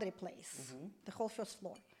laundry place, the whole first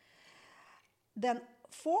floor. Then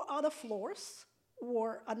 4 other floors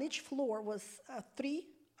were, on each floor was 3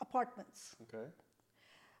 apartments. Okay.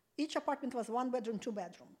 Each apartment was 1 bedroom, 2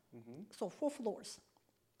 bedroom. So 4 floors.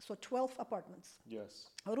 So 12 apartments. Yes.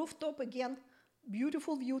 A rooftop again,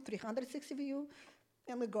 beautiful view, 360 view,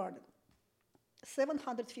 and the garden.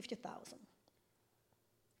 750,000.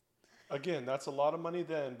 Again, that's a lot of money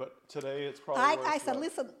then, but today it's probably I worth said, what?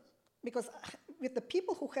 listen, because with the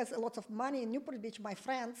people who has a lot of money in Newport Beach, my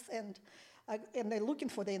friends, and they're looking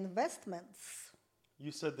for the investments.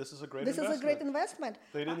 You said this is a great This investment. is a great investment.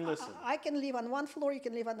 They didn't listen. I can live on 1 floor, you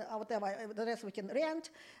can live on whatever, the rest we can rent.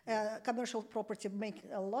 Commercial property make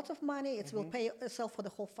a lot of money. It will pay itself for the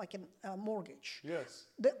whole fucking mortgage. Yes.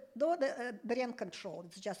 The rent control,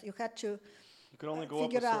 it's just you had to You could only go up a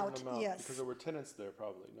figure certain out, amount yes. because there were tenants there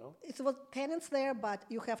probably, no? It was tenants there, but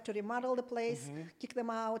you have to remodel the place, kick them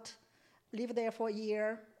out, live there for a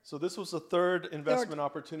year. So this was the third investment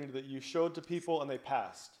opportunity that you showed to people and they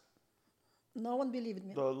passed. No one believed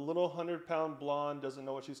me. The little 100-pound blonde doesn't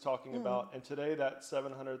know what she's talking about, and today that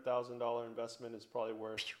 $700,000 investment is probably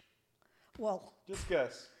worth. Well, Just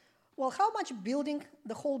guess. well, how much building,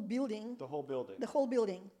 the whole building, The whole building. the whole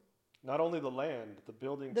building, Not only the land, the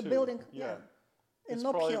building the too. building, yeah. In It's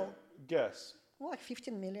Nob probably, Hill, guess. well, like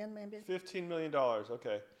 15 million maybe. $15 million,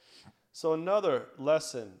 okay. So another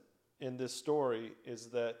lesson in this story is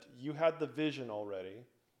that you had the vision already,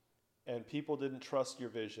 and people didn't trust your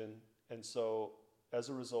vision, and so as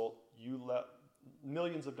a result,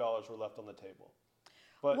 millions of dollars were left on the table.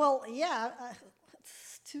 But Well, yeah,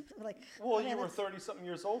 it's too, like. well, I mean, you were it's- 30-something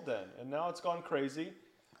years old then, and now it's gone crazy.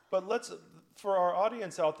 But let's, for our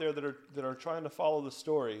audience out there that are trying to follow the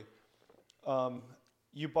story,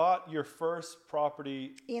 you bought your first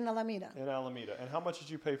property in Alameda. in Alameda, and how much did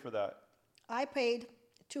you pay for that? I paid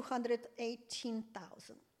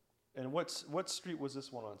 $218,000. And what street was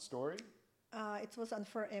this one on? Story? It was on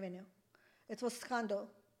Fir Avenue. It was condo.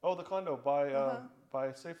 Oh, the condo by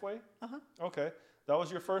Safeway? Uh-huh. Okay, that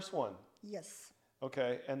was your first one. Yes.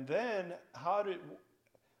 Okay, and then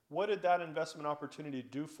what did that investment opportunity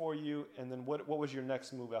do for you? And then what was your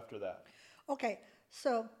next move after that? Okay,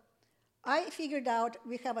 so I figured out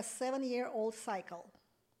we have a 7-year-old cycle.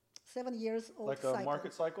 7 years old Like cycle. a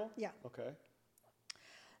market cycle? Yeah. Okay.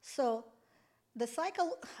 So the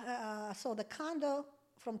cycle, so the condo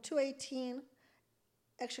from 218,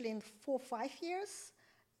 actually in 4 or 5 years,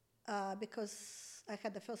 because I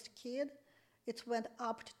had the first kid, it went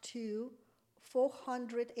up to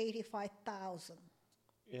 485,000.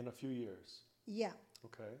 In a few years. Yeah,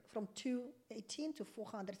 Okay. from 218 to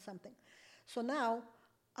 400 something. So now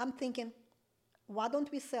I'm thinking, why don't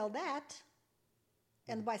we sell that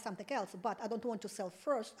and buy something else? But I don't want to sell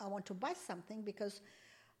first. I want to buy something because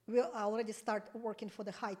we already start working for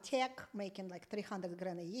the high tech, making like 300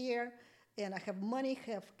 grand a year. And I have money,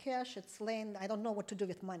 have cash, it's land. I don't know what to do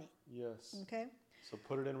with money. Yes. Okay? So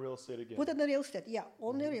put it in real estate again. Put it in real estate, yeah,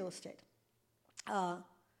 only real estate.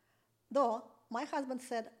 Though my husband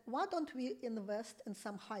said, why don't we invest in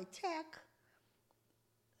some high tech,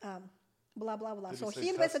 blah, blah, blah. Did So say he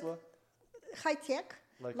invested Tesla? high tech,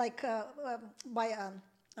 Like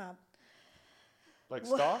by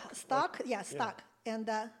stock? stock, yeah, stock. And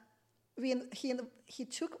he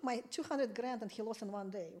took my 200 grand and he lost in 1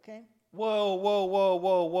 day, okay? Whoa, whoa, whoa,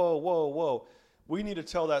 whoa, whoa, whoa, whoa. We need to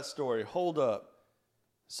tell that story. Hold up.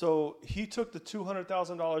 So he took the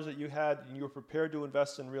 $200,000 that you had and you were prepared to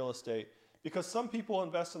invest in real estate because some people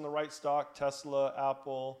invest in the right stock, Tesla,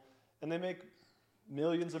 Apple, and they make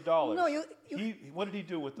millions of dollars. No, What did he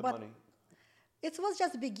do with the but- money? It was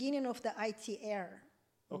just the beginning of the IT era.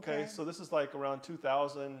 Okay, so this is like around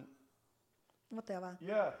 2000. Whatever.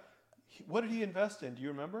 Yeah. What did he invest in? Do you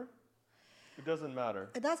remember? It doesn't matter.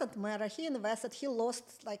 It doesn't matter. He invested. He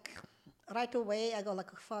lost like right away. I go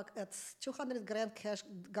like, fuck, it's 200 grand cash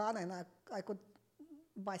gone, and I could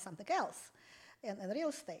buy something else, in real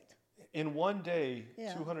estate. In 1 day,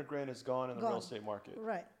 Yeah. 200 grand is gone in the real estate market.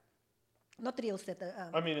 Right. Not real estate.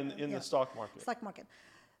 I mean, in yeah. the stock market. Stock market.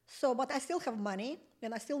 So, but I still have money,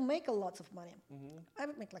 and I still make a lot of money. I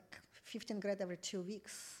would make like 15 grand every 2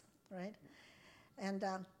 weeks, right? And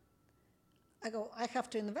I go, I have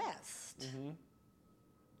to invest.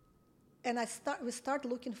 And we start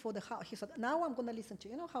looking for the house. He said, now I'm going to listen to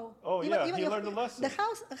you. You know how? Oh, yeah, he learned the lesson.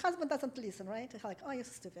 The husband doesn't listen, right? He's like, oh, you're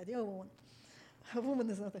stupid. You're a woman. A woman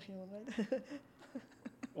is not a human, right?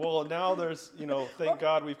 Well, now there's, thank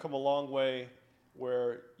God we've come a long way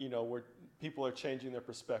where, people are changing their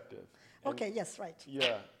perspective. And Okay, yes, right.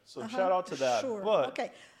 yeah, so shout out to that. Sure. But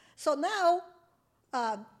Okay. So now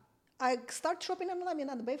I start shopping online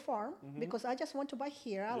at the Bay Farm because I just want to buy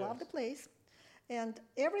here. I love the place. And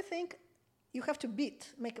everything you have to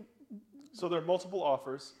make a so there are multiple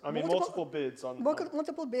offers. I mean, multiple bids on.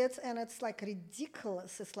 multiple bids, and it's like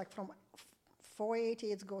ridiculous. It's like from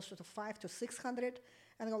 480, it goes to 500 to 600.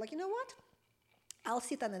 And I go like, you know what? I'll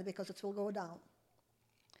sit on it because it will go down.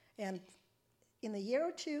 And in a year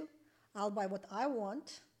or two, I'll buy what I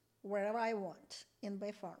want, wherever I want, in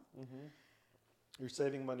Bay Farm. You're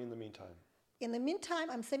saving money in the meantime. In the meantime,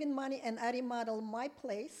 I'm saving money, and I remodel my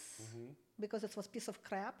place because it was a piece of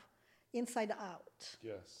crap, inside out.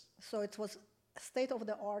 Yes. So it was a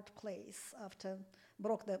state-of-the-art place after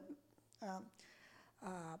broke the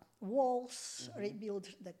walls, rebuild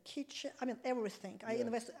the kitchen. I mean, everything. I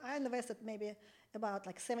invested maybe about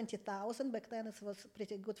like 70,000 back then. It was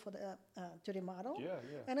pretty good for the to remodel.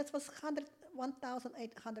 Yeah. And it was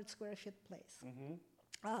 1,800 square feet place.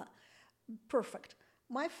 Perfect.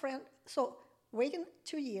 My friend, so waiting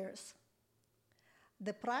 2 years,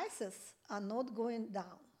 the prices are not going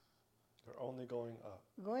down. They're only going up.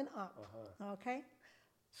 Going up, okay?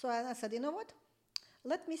 So I said, you know what?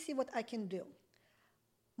 Let me see what I can do.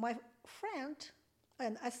 My friend,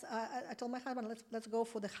 and I told my husband, let's go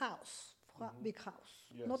for the house, big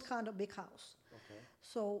house, not kind of big house. Okay.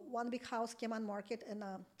 So one big house came on market in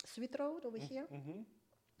Sweet Road over here.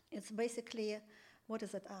 It's basically, what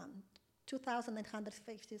is it,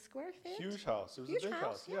 2,950 square feet. Huge house. It was Huge a big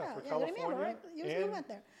house. Yeah, for yeah, California. remember, right? You went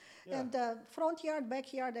there. Yeah. And front yard,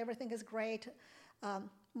 backyard, everything is great.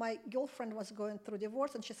 My girlfriend was going through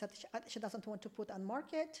divorce, and she said she doesn't want to put on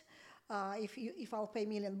market. If I'll pay $1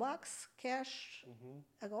 million cash,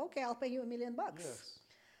 I go, okay, I'll pay you $1 million. Yes.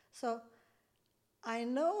 So I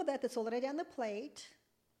know that it's already on the plate.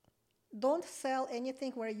 Don't sell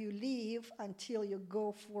anything where you live until you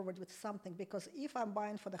go forward with something, because if I'm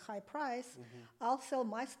buying for the high price, I'll sell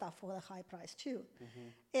my stuff for the high price too.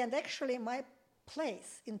 And actually, my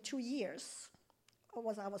place in 2 years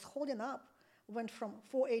I was holding up went from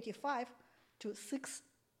 485 to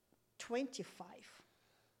 625.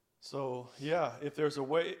 So, yeah, if there's a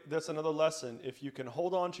way, that's another lesson. If you can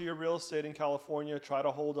hold on to your real estate in California, try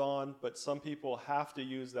to hold on, but some people have to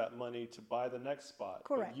use that money to buy the next spot.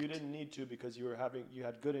 Correct. But you didn't need to because you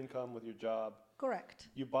had good income with your job. Correct.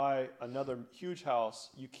 You buy another huge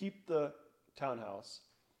house, you keep the townhouse,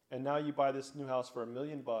 and now you buy this new house for $1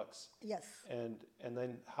 million. Yes. And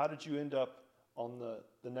then how did you end up on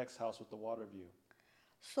the next house with the water view?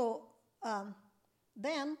 So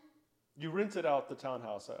then... You rented out the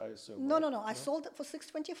townhouse, I assume. No, right? no. I sold it for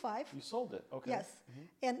 625. You sold it, okay. Yes.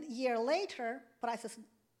 And a year later, prices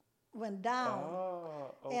went down.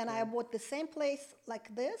 Oh, okay. And I bought the same place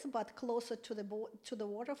like this, but closer to the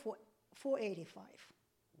water for 485.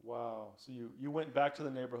 Wow. So you went back to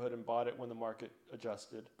the neighborhood and bought it when the market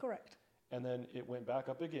adjusted. Correct. And then it went back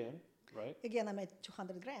up again, right? Again, I made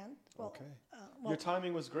 200 grand. Well, Okay. Well, your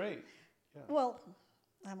timing was great. Yeah. Well,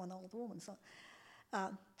 I'm an old woman, so...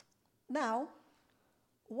 Now,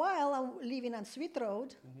 while I'm living on Sweet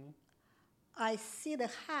Road, I see the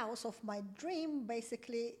house of my dream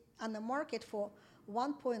basically on the market for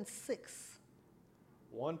 1.6.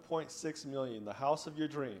 1.6 million, the house of your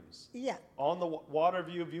dreams. Yeah. On the water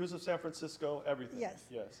view, views of San Francisco, everything. Yes.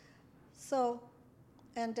 Yes. So,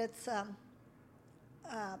 and it's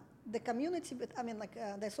the community. I mean, like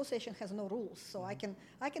the association has no rules, so I can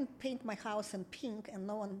paint my house in pink, and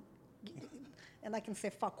no one, and I can say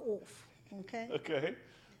fuck off. Okay. Okay.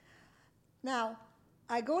 Now,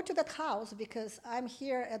 I go to that house because I'm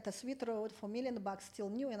here at the Sweet Road for $1 million, still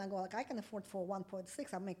new, and I go like, I can afford for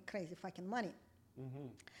 1.6. I make crazy fucking money.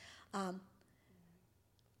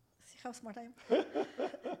 See how smart I am?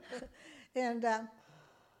 And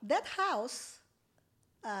that house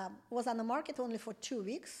was on the market only for 2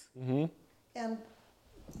 weeks, and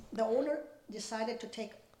the owner decided to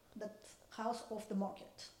take that house off the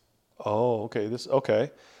market. Oh, okay.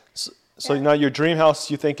 Okay. So now your dream house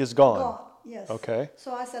you think is gone? Gone, yes. Okay.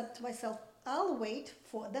 So I said to myself, I'll wait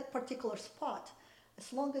for that particular spot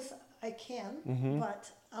as long as I can,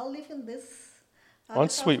 but I'll live in this. On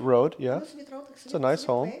Sweet Road, yeah. On Sweet Road, It's a nice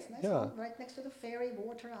home. Place, nice yeah. home, right next to the ferry,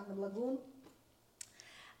 water on the lagoon.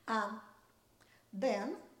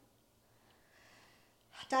 Then,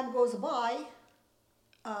 time goes by,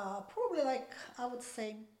 probably like, I would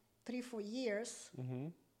say, 3-4 years.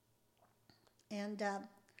 And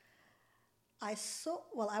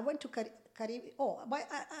I went to Caribbean.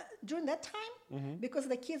 During that time, because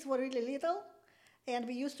the kids were really little, and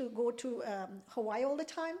we used to go to Hawaii all the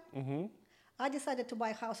time, I decided to buy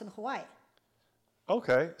a house in Hawaii.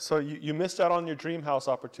 Okay, so you missed out on your dream house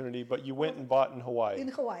opportunity, but you went and bought in Hawaii. In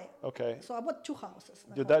Hawaii. Okay. So I bought 2 houses.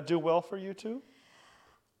 Did that do well for you too?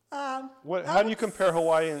 I How do you would compare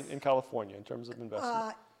Hawaii and California in terms of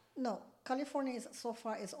investment? No, California is so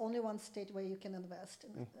far is only one state where you can invest.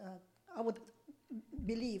 I would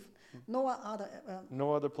believe no other.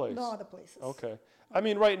 No other place. No other places. Okay. I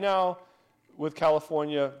mean, right now, with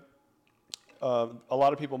California, a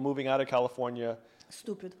lot of people moving out of California.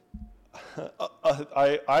 Stupid.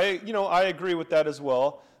 I agree with that as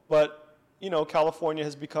well. But California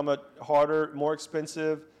has become a harder, more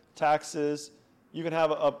expensive taxes. You can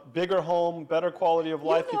have a bigger home, better quality of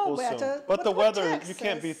life. People assume, but the weather, Texas? You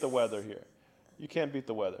can't beat the weather here. You can't beat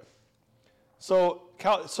the weather. So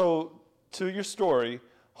to your story,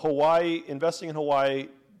 Hawaii, investing in Hawaii,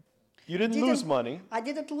 you didn't lose money. I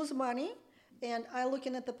didn't lose money, and I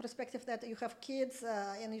looking at the perspective that you have kids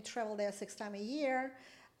and you travel there 6 times a year.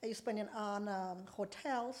 You're spending on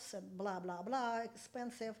hotels and blah blah blah,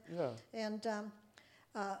 expensive. Yeah. And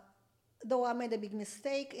though I made a big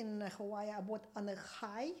mistake in Hawaii, I bought on a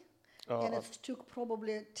high, and it took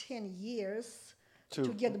probably 10 years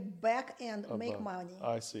to get back and make money.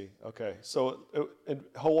 I see. Okay. So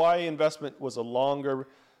Hawaii investment was a longer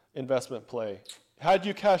investment play. Had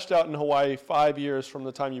you cashed out in Hawaii 5 years from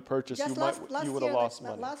the time you purchased, you would have lost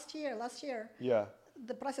money. Last year, yeah,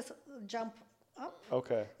 the prices jumped up.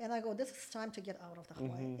 Okay. And I go, this is time to get out of the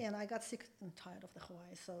Hawaii. And I got sick and tired of the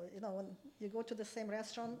Hawaii. So, when you go to the same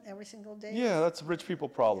restaurant every single day. Yeah, that's rich people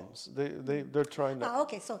problems. Yeah. They're trying to.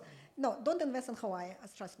 Okay, so no, don't invest in Hawaii,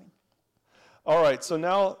 trust me. All right, so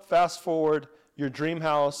now fast forward, your dream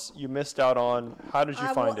house you missed out on. How did you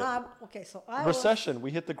find it? Okay, so Recession.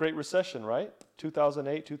 We hit the Great Recession, right?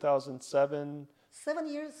 2008, 2007. 7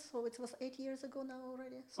 years, so it was 8 years ago now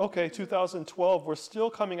already. So okay, 2012, we're still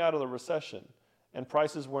coming out of the recession, and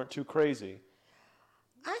prices weren't too crazy.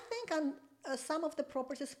 I think on some of the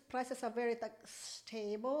properties, prices are very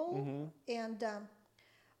stable, and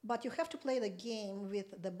but you have to play the game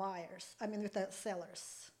with the buyers, with the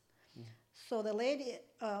sellers. So the lady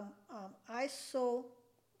I saw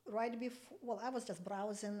right before, I was just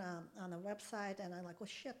browsing on a website, and I'm like, oh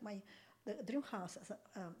shit, the dream house is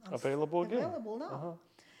available again. Available now.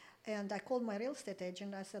 And I called my real estate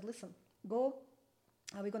agent. I said, listen, go.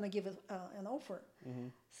 Are we going to give it an offer?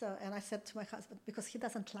 So, and I said to my husband, because he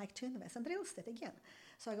doesn't like to invest in real estate again.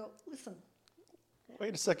 So I go, listen.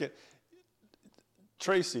 Wait a second.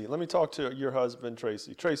 Tracy, let me talk to your husband,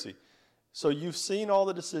 Tracy. Tracy, so you've seen all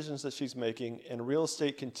the decisions that she's making, and real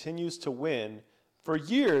estate continues to win. For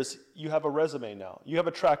years, you have a resume now. You have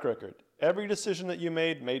a track record. Every decision that you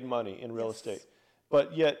made money in real estate.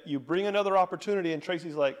 But yet you bring another opportunity, and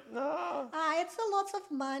Tracy's like, nah. It's a lot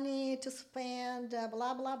of money to spend,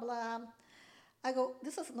 blah, blah, blah. I go,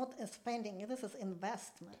 this is not a spending, this is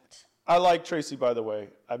investment. I like Tracy, by the way.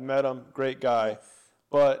 I've met him, great guy. Yes.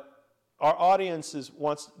 But our audiences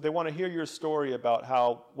they want to hear your story about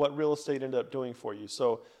what real estate ended up doing for you.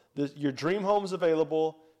 So your dream home's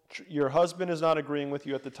available. Your husband is not agreeing with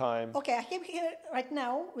you at the time. Okay, I came here right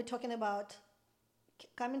now. We're talking about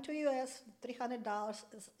coming to US, $300,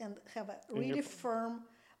 and have a really firm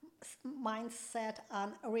mindset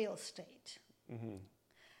on real estate.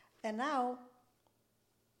 And now,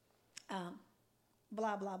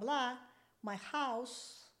 blah, blah, blah, my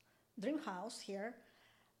house, dream house here,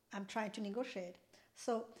 I'm trying to negotiate.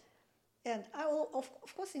 So, and I will, of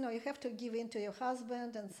course, you have to give in to your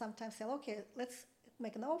husband and sometimes say, okay, let's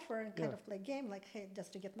make an offer and kind of play a game, like, hey,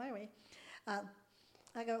 just to get my way.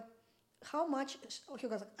 I go, how much? He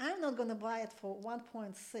goes, I'm not going to buy it for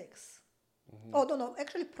 1.6. Oh, no,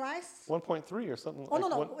 actually price. 1.3 or something. Oh,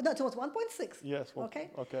 no, it was 1.6. Yes. Okay.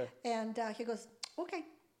 And he goes, okay,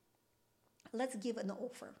 let's give an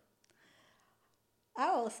offer.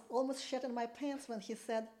 I was almost shitting my pants when he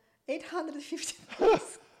said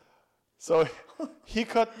 $850. So he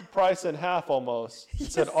cut the price in half almost. He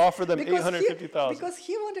said, offer them $850,000. Because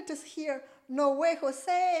he wanted to hear, no way,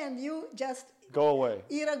 Jose, and you just go away.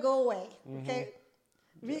 Either go away. Okay,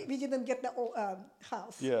 we didn't get the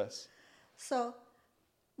house. Yes. So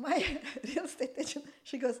my real estate agent,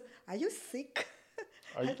 she goes, "Are you sick?"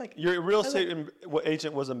 Your real estate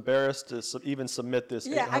agent was embarrassed to even submit this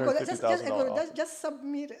 $850,000. Just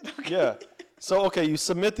submit it. Okay? Yeah. So you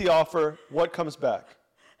submit the offer. What comes back?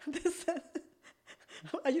 They said,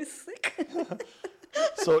 "Are you sick?"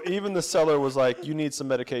 So even the seller was like, "You need some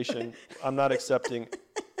medication. I'm not accepting.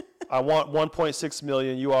 I want 1.6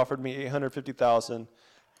 million. You offered me 850,000.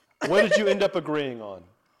 What did you end up agreeing on?"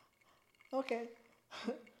 Okay.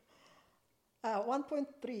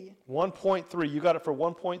 1.3. 1.3. You got it for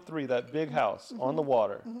 1.3. That big house on the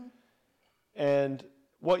water. And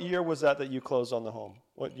what year was that you closed on the home?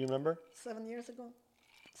 What, do you remember? 7 years ago.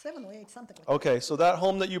 7 or 8, something like Okay, so that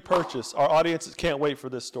home that you purchased, our audience can't wait for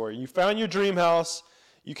this story. You found your dream house.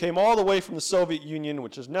 You came all the way from the Soviet Union,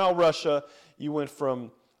 which is now Russia. You went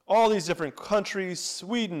from all these different countries,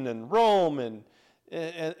 Sweden and Rome and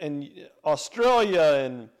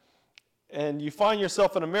Australia, and you find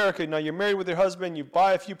yourself in America. Now you're married with your husband. You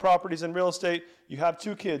buy a few properties in real estate. You have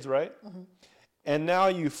 2 kids, right? Mm-hmm. And now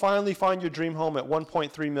you finally find your dream home at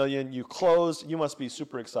 $1.3 million. You close. You must be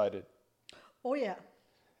super excited. Oh, yeah.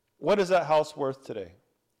 What is that house worth today?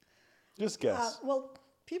 Just guess. Well,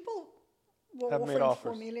 people were Have made offering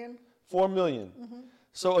offers. $4 million. $4 million. Mm-hmm.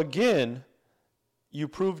 So again, you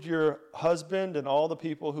proved your husband and all the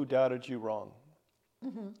people who doubted you wrong.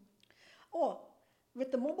 Mm-hmm. Oh,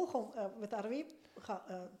 with the mobile home, with RV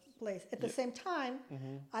place, at the same time,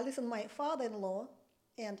 I listened to my father-in-law,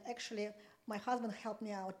 and actually my husband helped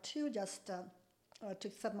me out too, just to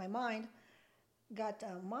set my mind. Got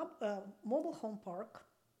a mobile home park,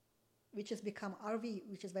 which has become RV,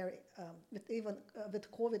 which is very, with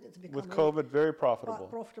COVID, it's become With COVID, very profitable.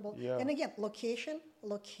 Profitable. Yeah. And again, location.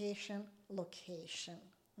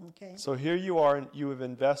 Okay. So here you are, and you have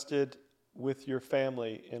invested with your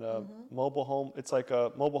family in a mobile home. It's like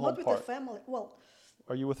a mobile home Not park. with the family. Well,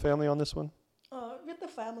 Are you with family on this one? with the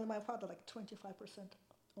family, my father like 25%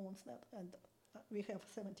 owns that, and we have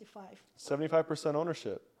 75. 75%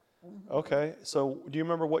 ownership. Okay. So do you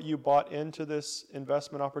remember what you bought into this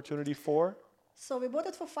investment opportunity for? So we bought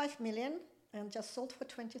it for $5 million and just sold for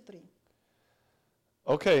 23.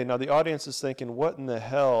 Okay. Now the audience is thinking, what in the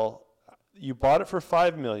hell? You bought it for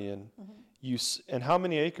 $5 million. And how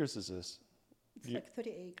many acres is this? It's like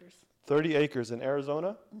 30 acres. 30 acres in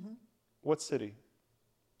Arizona? What city?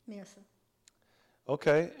 Mesa.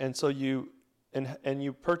 Okay. And so you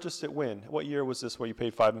purchased it when? What year was this where you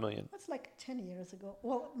paid $5 million? That's like 10 years ago.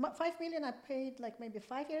 Well, $5 million I paid like maybe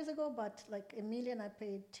 5 years ago, but like $1 million I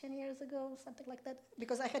paid 10 years ago, something like that,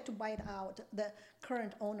 because I had to buy it out. The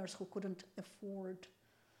current owners who couldn't afford.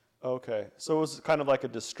 Okay. So it was kind of like a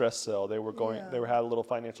distress sale. They were had a little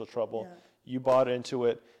financial trouble. Yeah. You bought into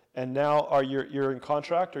it. And now you're in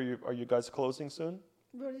contract, or are you guys closing soon?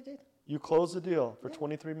 We already did. You closed the deal for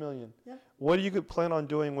 $23 million. Yeah. What do you plan on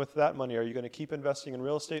doing with that money? Are you going to keep investing in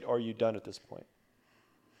real estate, or are you done at this point?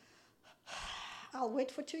 I'll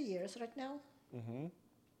wait for 2 years right now.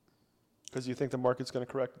 Because you think the market's going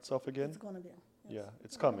to correct itself again? It's going to be. Yes. Yeah,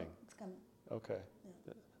 it's coming. It's coming. Okay.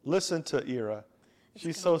 Yeah. Listen to Ira.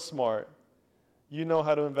 She's coming. so smart. You know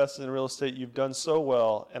how to invest in real estate. You've done so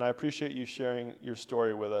well, and I appreciate you sharing your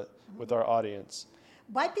story with our audience.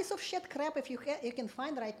 Buy a piece of shit crap if you can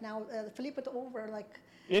find right now. Flip it over like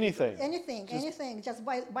Anything. Anything. Just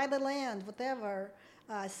buy the land, whatever.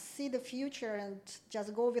 See the future and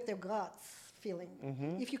just go with your guts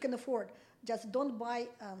feeling. If you can afford, just don't buy.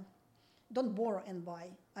 Don't borrow and buy.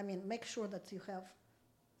 I mean, make sure that you have.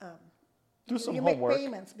 Do some you homework. make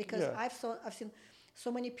payments, because I've seen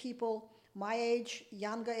so many people my age,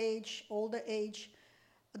 younger age, older age.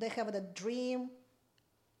 They have the dream,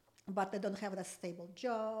 but they don't have a stable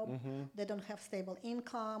job. They don't have stable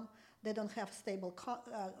income. They don't have stable,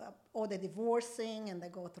 or they're divorcing and they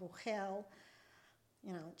go through hell.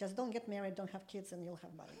 You know, just don't get married, don't have kids, and you'll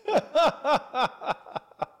have money.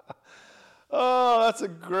 Oh, that's a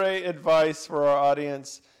great advice for our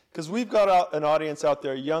audience, because we've got an audience out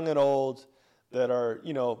there, young and old, that are,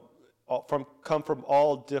 come from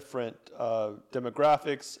all different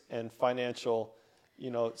demographics and financial,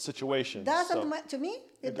 situations. To me,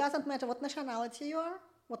 it doesn't matter what nationality you are,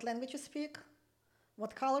 what language you speak,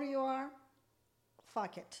 what color you are.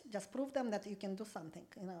 Fuck it. Just prove them that you can do something.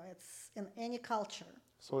 It's in any culture.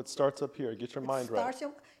 So it starts up here. Get your mind right.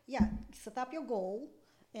 Set up your goal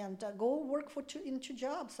and go work in 2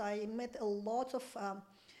 jobs. I met a lot of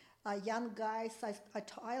young guys.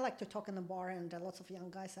 I like to talk in the bar, and lots of young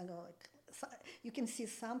guys. I go like, you can see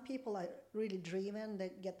some people are really driven.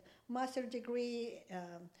 They get master's degree,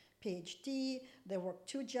 PhD. They work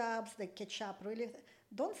 2 jobs. They catch up really.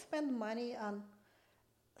 Don't spend money on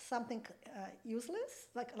something useless,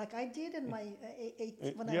 like I did in my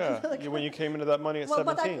when you came into that money at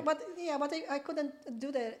 17. But I couldn't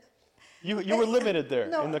do that. You were limited there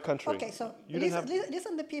in the country. Okay, so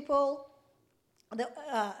listen to people, the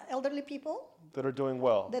elderly people that are doing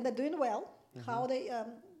well. That are doing well, how they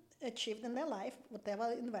achieved in their life,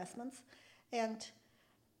 whatever investments, and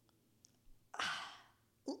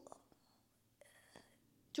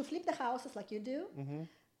to flip the houses like you do,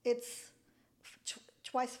 it's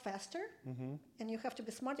twice faster, and you have to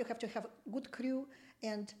be smart. You have to have a good crew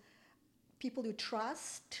and people you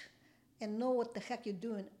trust, and know what the heck you're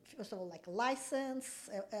doing. First of all, like license,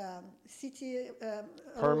 city rules and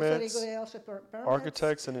Permits, regulations, permits,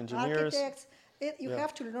 architects and engineers. architects. You Yeah.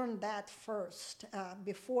 have to learn that first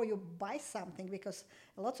before you buy something, because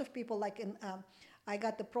lots of people, like I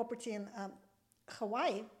got the property in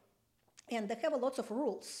Hawaii, and they have a lots of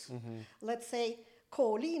rules. Let's say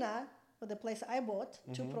Ko'olina, the place I bought,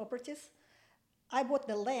 2 properties, I bought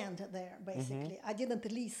the land there, basically. I didn't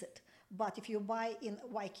lease it. But if you buy in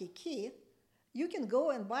Waikiki, you can go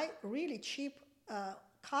and buy really cheap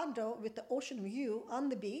condo with the ocean view on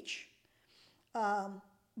the beach,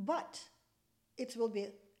 but it will be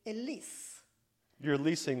a lease. You're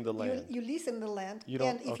leasing the land. You lease in the land, You don't-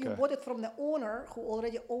 and if you okay. bought it from the owner who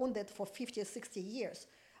already owned it for 50 or 60 years,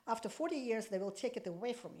 after 40 years, they will take it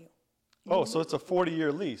away from you. Oh, so it's a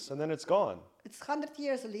 40-year lease, and then it's gone. It's 100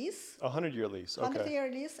 years lease, A 100-year lease.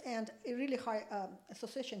 100-year lease, and a really high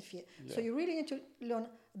association fee. Yeah. So you really need to learn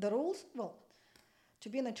the rules. Well, to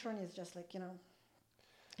be an attorney is just like, you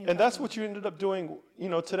And have that's to- what you ended up doing,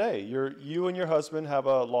 today. You and your husband have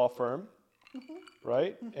a law firm,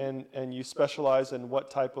 right? And you specialize in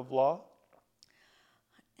what type of law?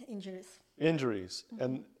 injuries. Injuries.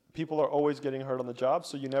 And people are always getting hurt on the job,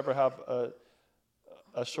 so you never have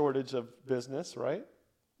a shortage of business, right?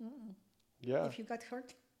 Yeah. If you got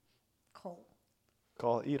hurt, call.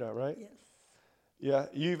 Call Ida, right? Yes. Yeah,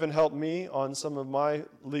 you even helped me on some of my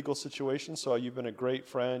legal situations, so you've been a great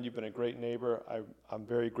friend, you've been a great neighbor. I'm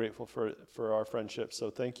very grateful for our friendship, so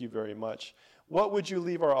thank you very much. What would you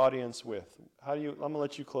leave our audience with? I'm going to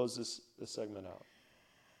let you close this segment out.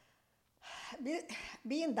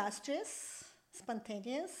 Be industrious,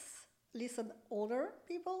 spontaneous, listen older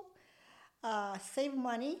people, save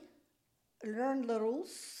money, learn the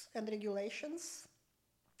rules and regulations,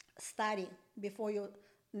 study before your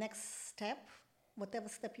next step, whatever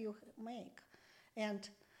step you make. And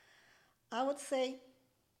I would say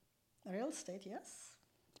real estate, yes.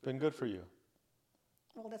 It's been good for you.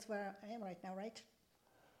 Well, that's where I am right now, right?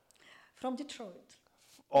 From Detroit,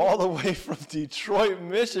 All the way from Detroit,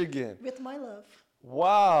 Michigan. with my love.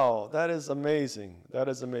 Wow, that is amazing. That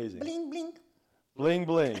is amazing. Bling, bling. Bling,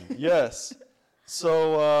 bling. Yes.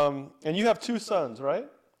 So, and you have 2 sons, right?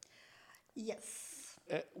 Yes.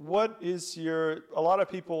 What is a lot of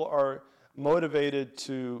people are motivated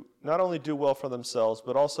to not only do well for themselves,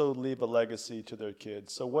 but also leave a legacy to their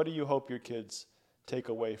kids. So what do you hope your kids take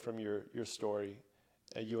away from your story,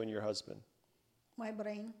 you and your husband? My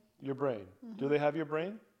brain. Your brain. Do they have your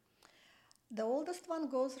brain? The oldest one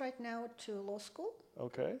goes right now to law school,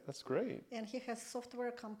 Okay, that's great. and he has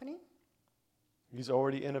software company. He's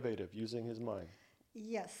already innovative, using his mind.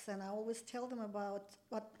 Yes, and I always tell them about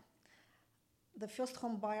what the first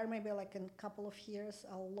home buyer, maybe like in a couple of years,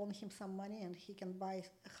 I'll loan him some money and he can buy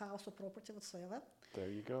a house or property whatsoever. There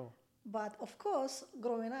you go. But of course,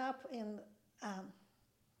 growing up in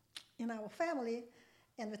our family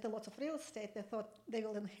and with a lot of real estate, they thought they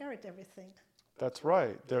will inherit everything. That's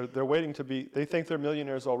right. They're waiting to be. They think they're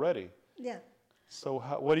millionaires already. Yeah, So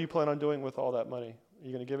what do you plan on doing with all that money? Are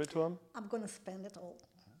you going to give it to them? I'm going to spend it all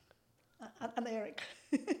on Eric.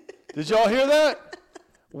 Did y'all hear that?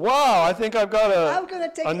 Wow, I think I've got I'm gonna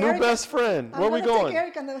take a new Eric- best friend. Where are we I'm going going? to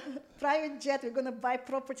take Eric on a private jet. We're going to buy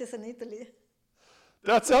properties in Italy.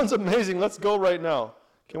 That sounds amazing. Let's go right now.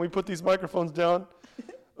 Can we put these microphones down?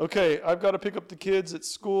 Okay, I've got to pick up the kids at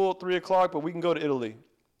school at 3 o'clock, but we can go to Italy.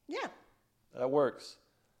 Yeah, That works.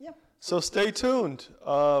 yeah. So stay tuned.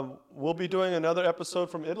 We'll be doing another episode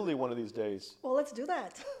from Italy one of these days. Well, let's do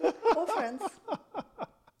that. Oh, friends.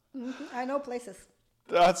 I know places.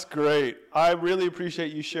 That's great. I really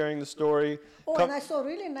appreciate you sharing the story. Oh, and I saw a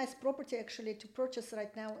really nice property actually to purchase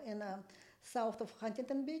right now in south of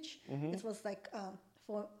Huntington Beach. It was like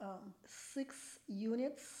for 6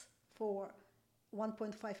 units for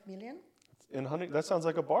 1.5 million. That sounds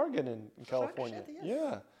like a bargain in California. shit, yes.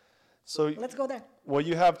 Yeah. So Let's go there. well,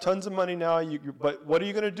 you have tons of money now. But what are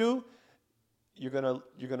you going to do? You're going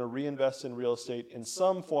to reinvest in real estate in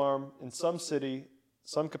some form, in some city,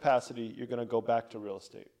 some capacity. You're going to go back to real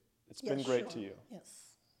estate. It's been Yes, great sure. to you. Yes.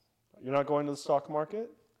 You're not going to the stock market?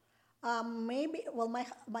 Maybe. Well,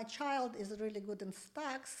 my child is really good in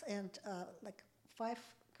stocks, and like 5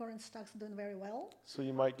 current stocks doing very well. So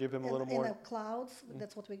you might give him a little In more. the clouds,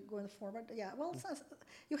 that's what we're going forward. Yeah, well,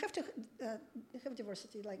 you have to have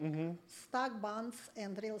diversity, like stock, bonds,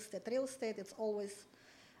 and real estate. Real estate, it's always,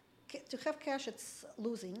 to have cash, it's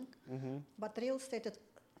losing, but real estate,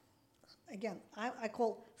 again, I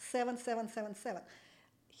call 7777.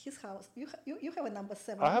 His house, you have a number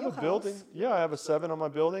 7 I have your a building. house. Yeah, I have a 7 on my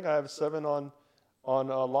building. I have a 7 on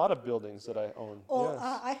a lot of buildings that I own. Or Yes.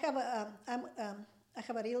 I have I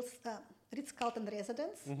have a Ritz-Carlton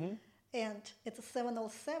residence, and it's a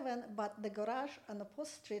 707, but the garage on the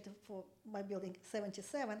post street for my building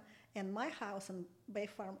 77, and my house in Bay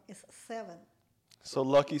Farm is 7. So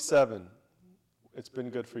lucky 7. It's been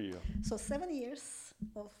good for you. So 7 years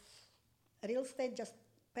of real estate, just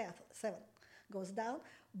path 7 goes down,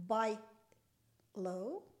 buy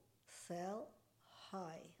low, sell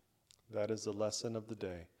high. That is the lesson of the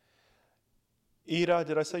day. Ida,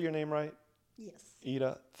 did I say your name right? Yes.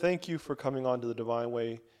 Ida, thank you for coming on to the Divine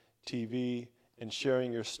Way TV and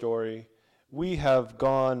sharing your story. We have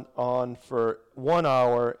gone on for 1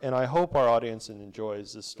 hour, and I hope our audience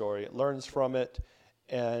enjoys this story. It learns from it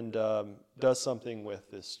and does something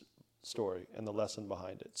with this story and the lesson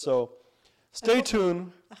behind it. So stay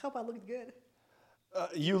tuned. I hope I looked good.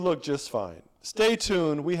 You look just fine. Stay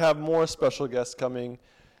tuned. We have more special guests coming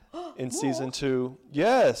in season 2.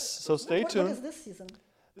 Yes, so stay tuned. What is this season?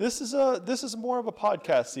 This is more of a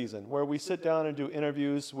podcast season where we sit down and do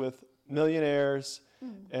interviews with millionaires,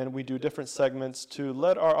 and we do different segments to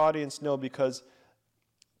let our audience know, because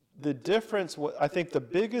the difference, I think the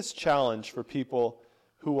biggest challenge for people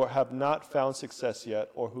who have not found success yet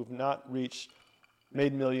or who've not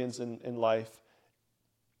made millions in life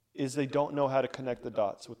is they don't know how to connect the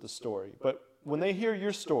dots with the story. But when they hear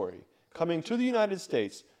your story, coming to the United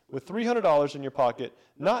States with $300 in your pocket,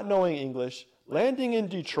 not knowing English, landing in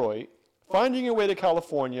Detroit, finding your way to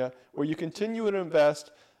California, where you continue to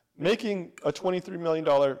invest, making a $23 million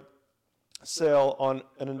sale on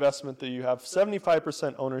an investment that you have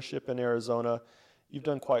 75% ownership in Arizona, you've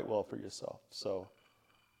done quite well for yourself. So,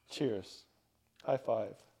 cheers. High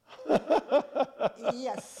five.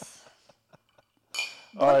 Yes.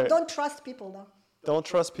 All right. Don't trust people, though. Don't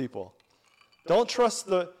trust people. Don't trust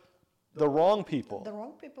the wrong people. The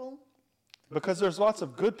wrong people. Because there's lots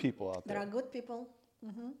of good people out there. There are good people.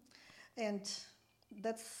 And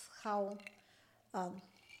that's how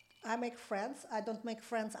I make friends. I don't make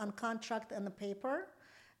friends on contract and the paper.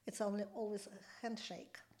 It's always a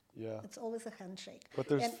handshake. Yeah. It's always a handshake. But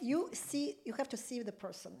there's and you have to see the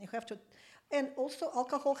person. You have to, and also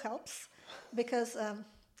alcohol helps, because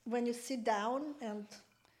when you sit down and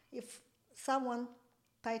if someone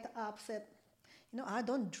tied up said, I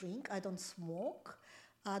don't drink, I don't smoke,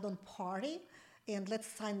 I don't party, and let's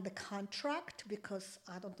sign the contract because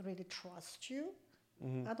I don't really trust you.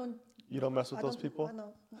 You don't mess with those people? I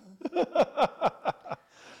know.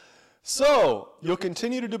 So, you'll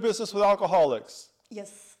continue to do business with alcoholics?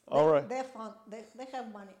 Yes. All right. They're fun. They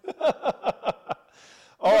have money.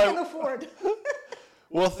 All they right. can afford.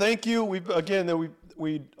 Well, thank you.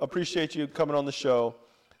 We appreciate you coming on the show.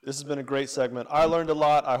 This has been a great segment. I learned a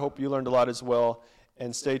lot. I hope you learned a lot as well.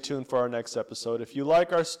 And stay tuned for our next episode. If you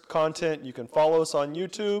like our content, you can follow us on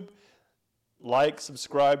YouTube.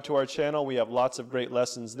 Subscribe to our channel. We have lots of great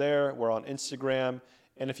lessons there. We're on Instagram.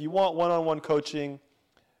 And if you want one-on-one coaching,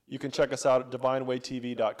 you can check us out at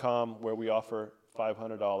divinewaytv.com, where we offer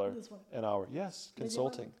 $500 an hour. Yes,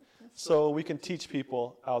 consulting. So we can teach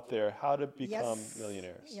people out there how to become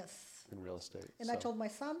millionaires in real estate. And I told my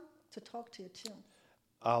son to talk to you too.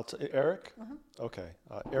 Eric? Okay.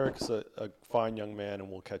 Eric's a fine young man, and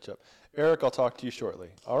we'll catch up. Eric, I'll talk to you shortly.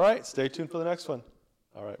 All right. Stay tuned for the next one.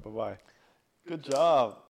 All right. Bye-bye. Good job.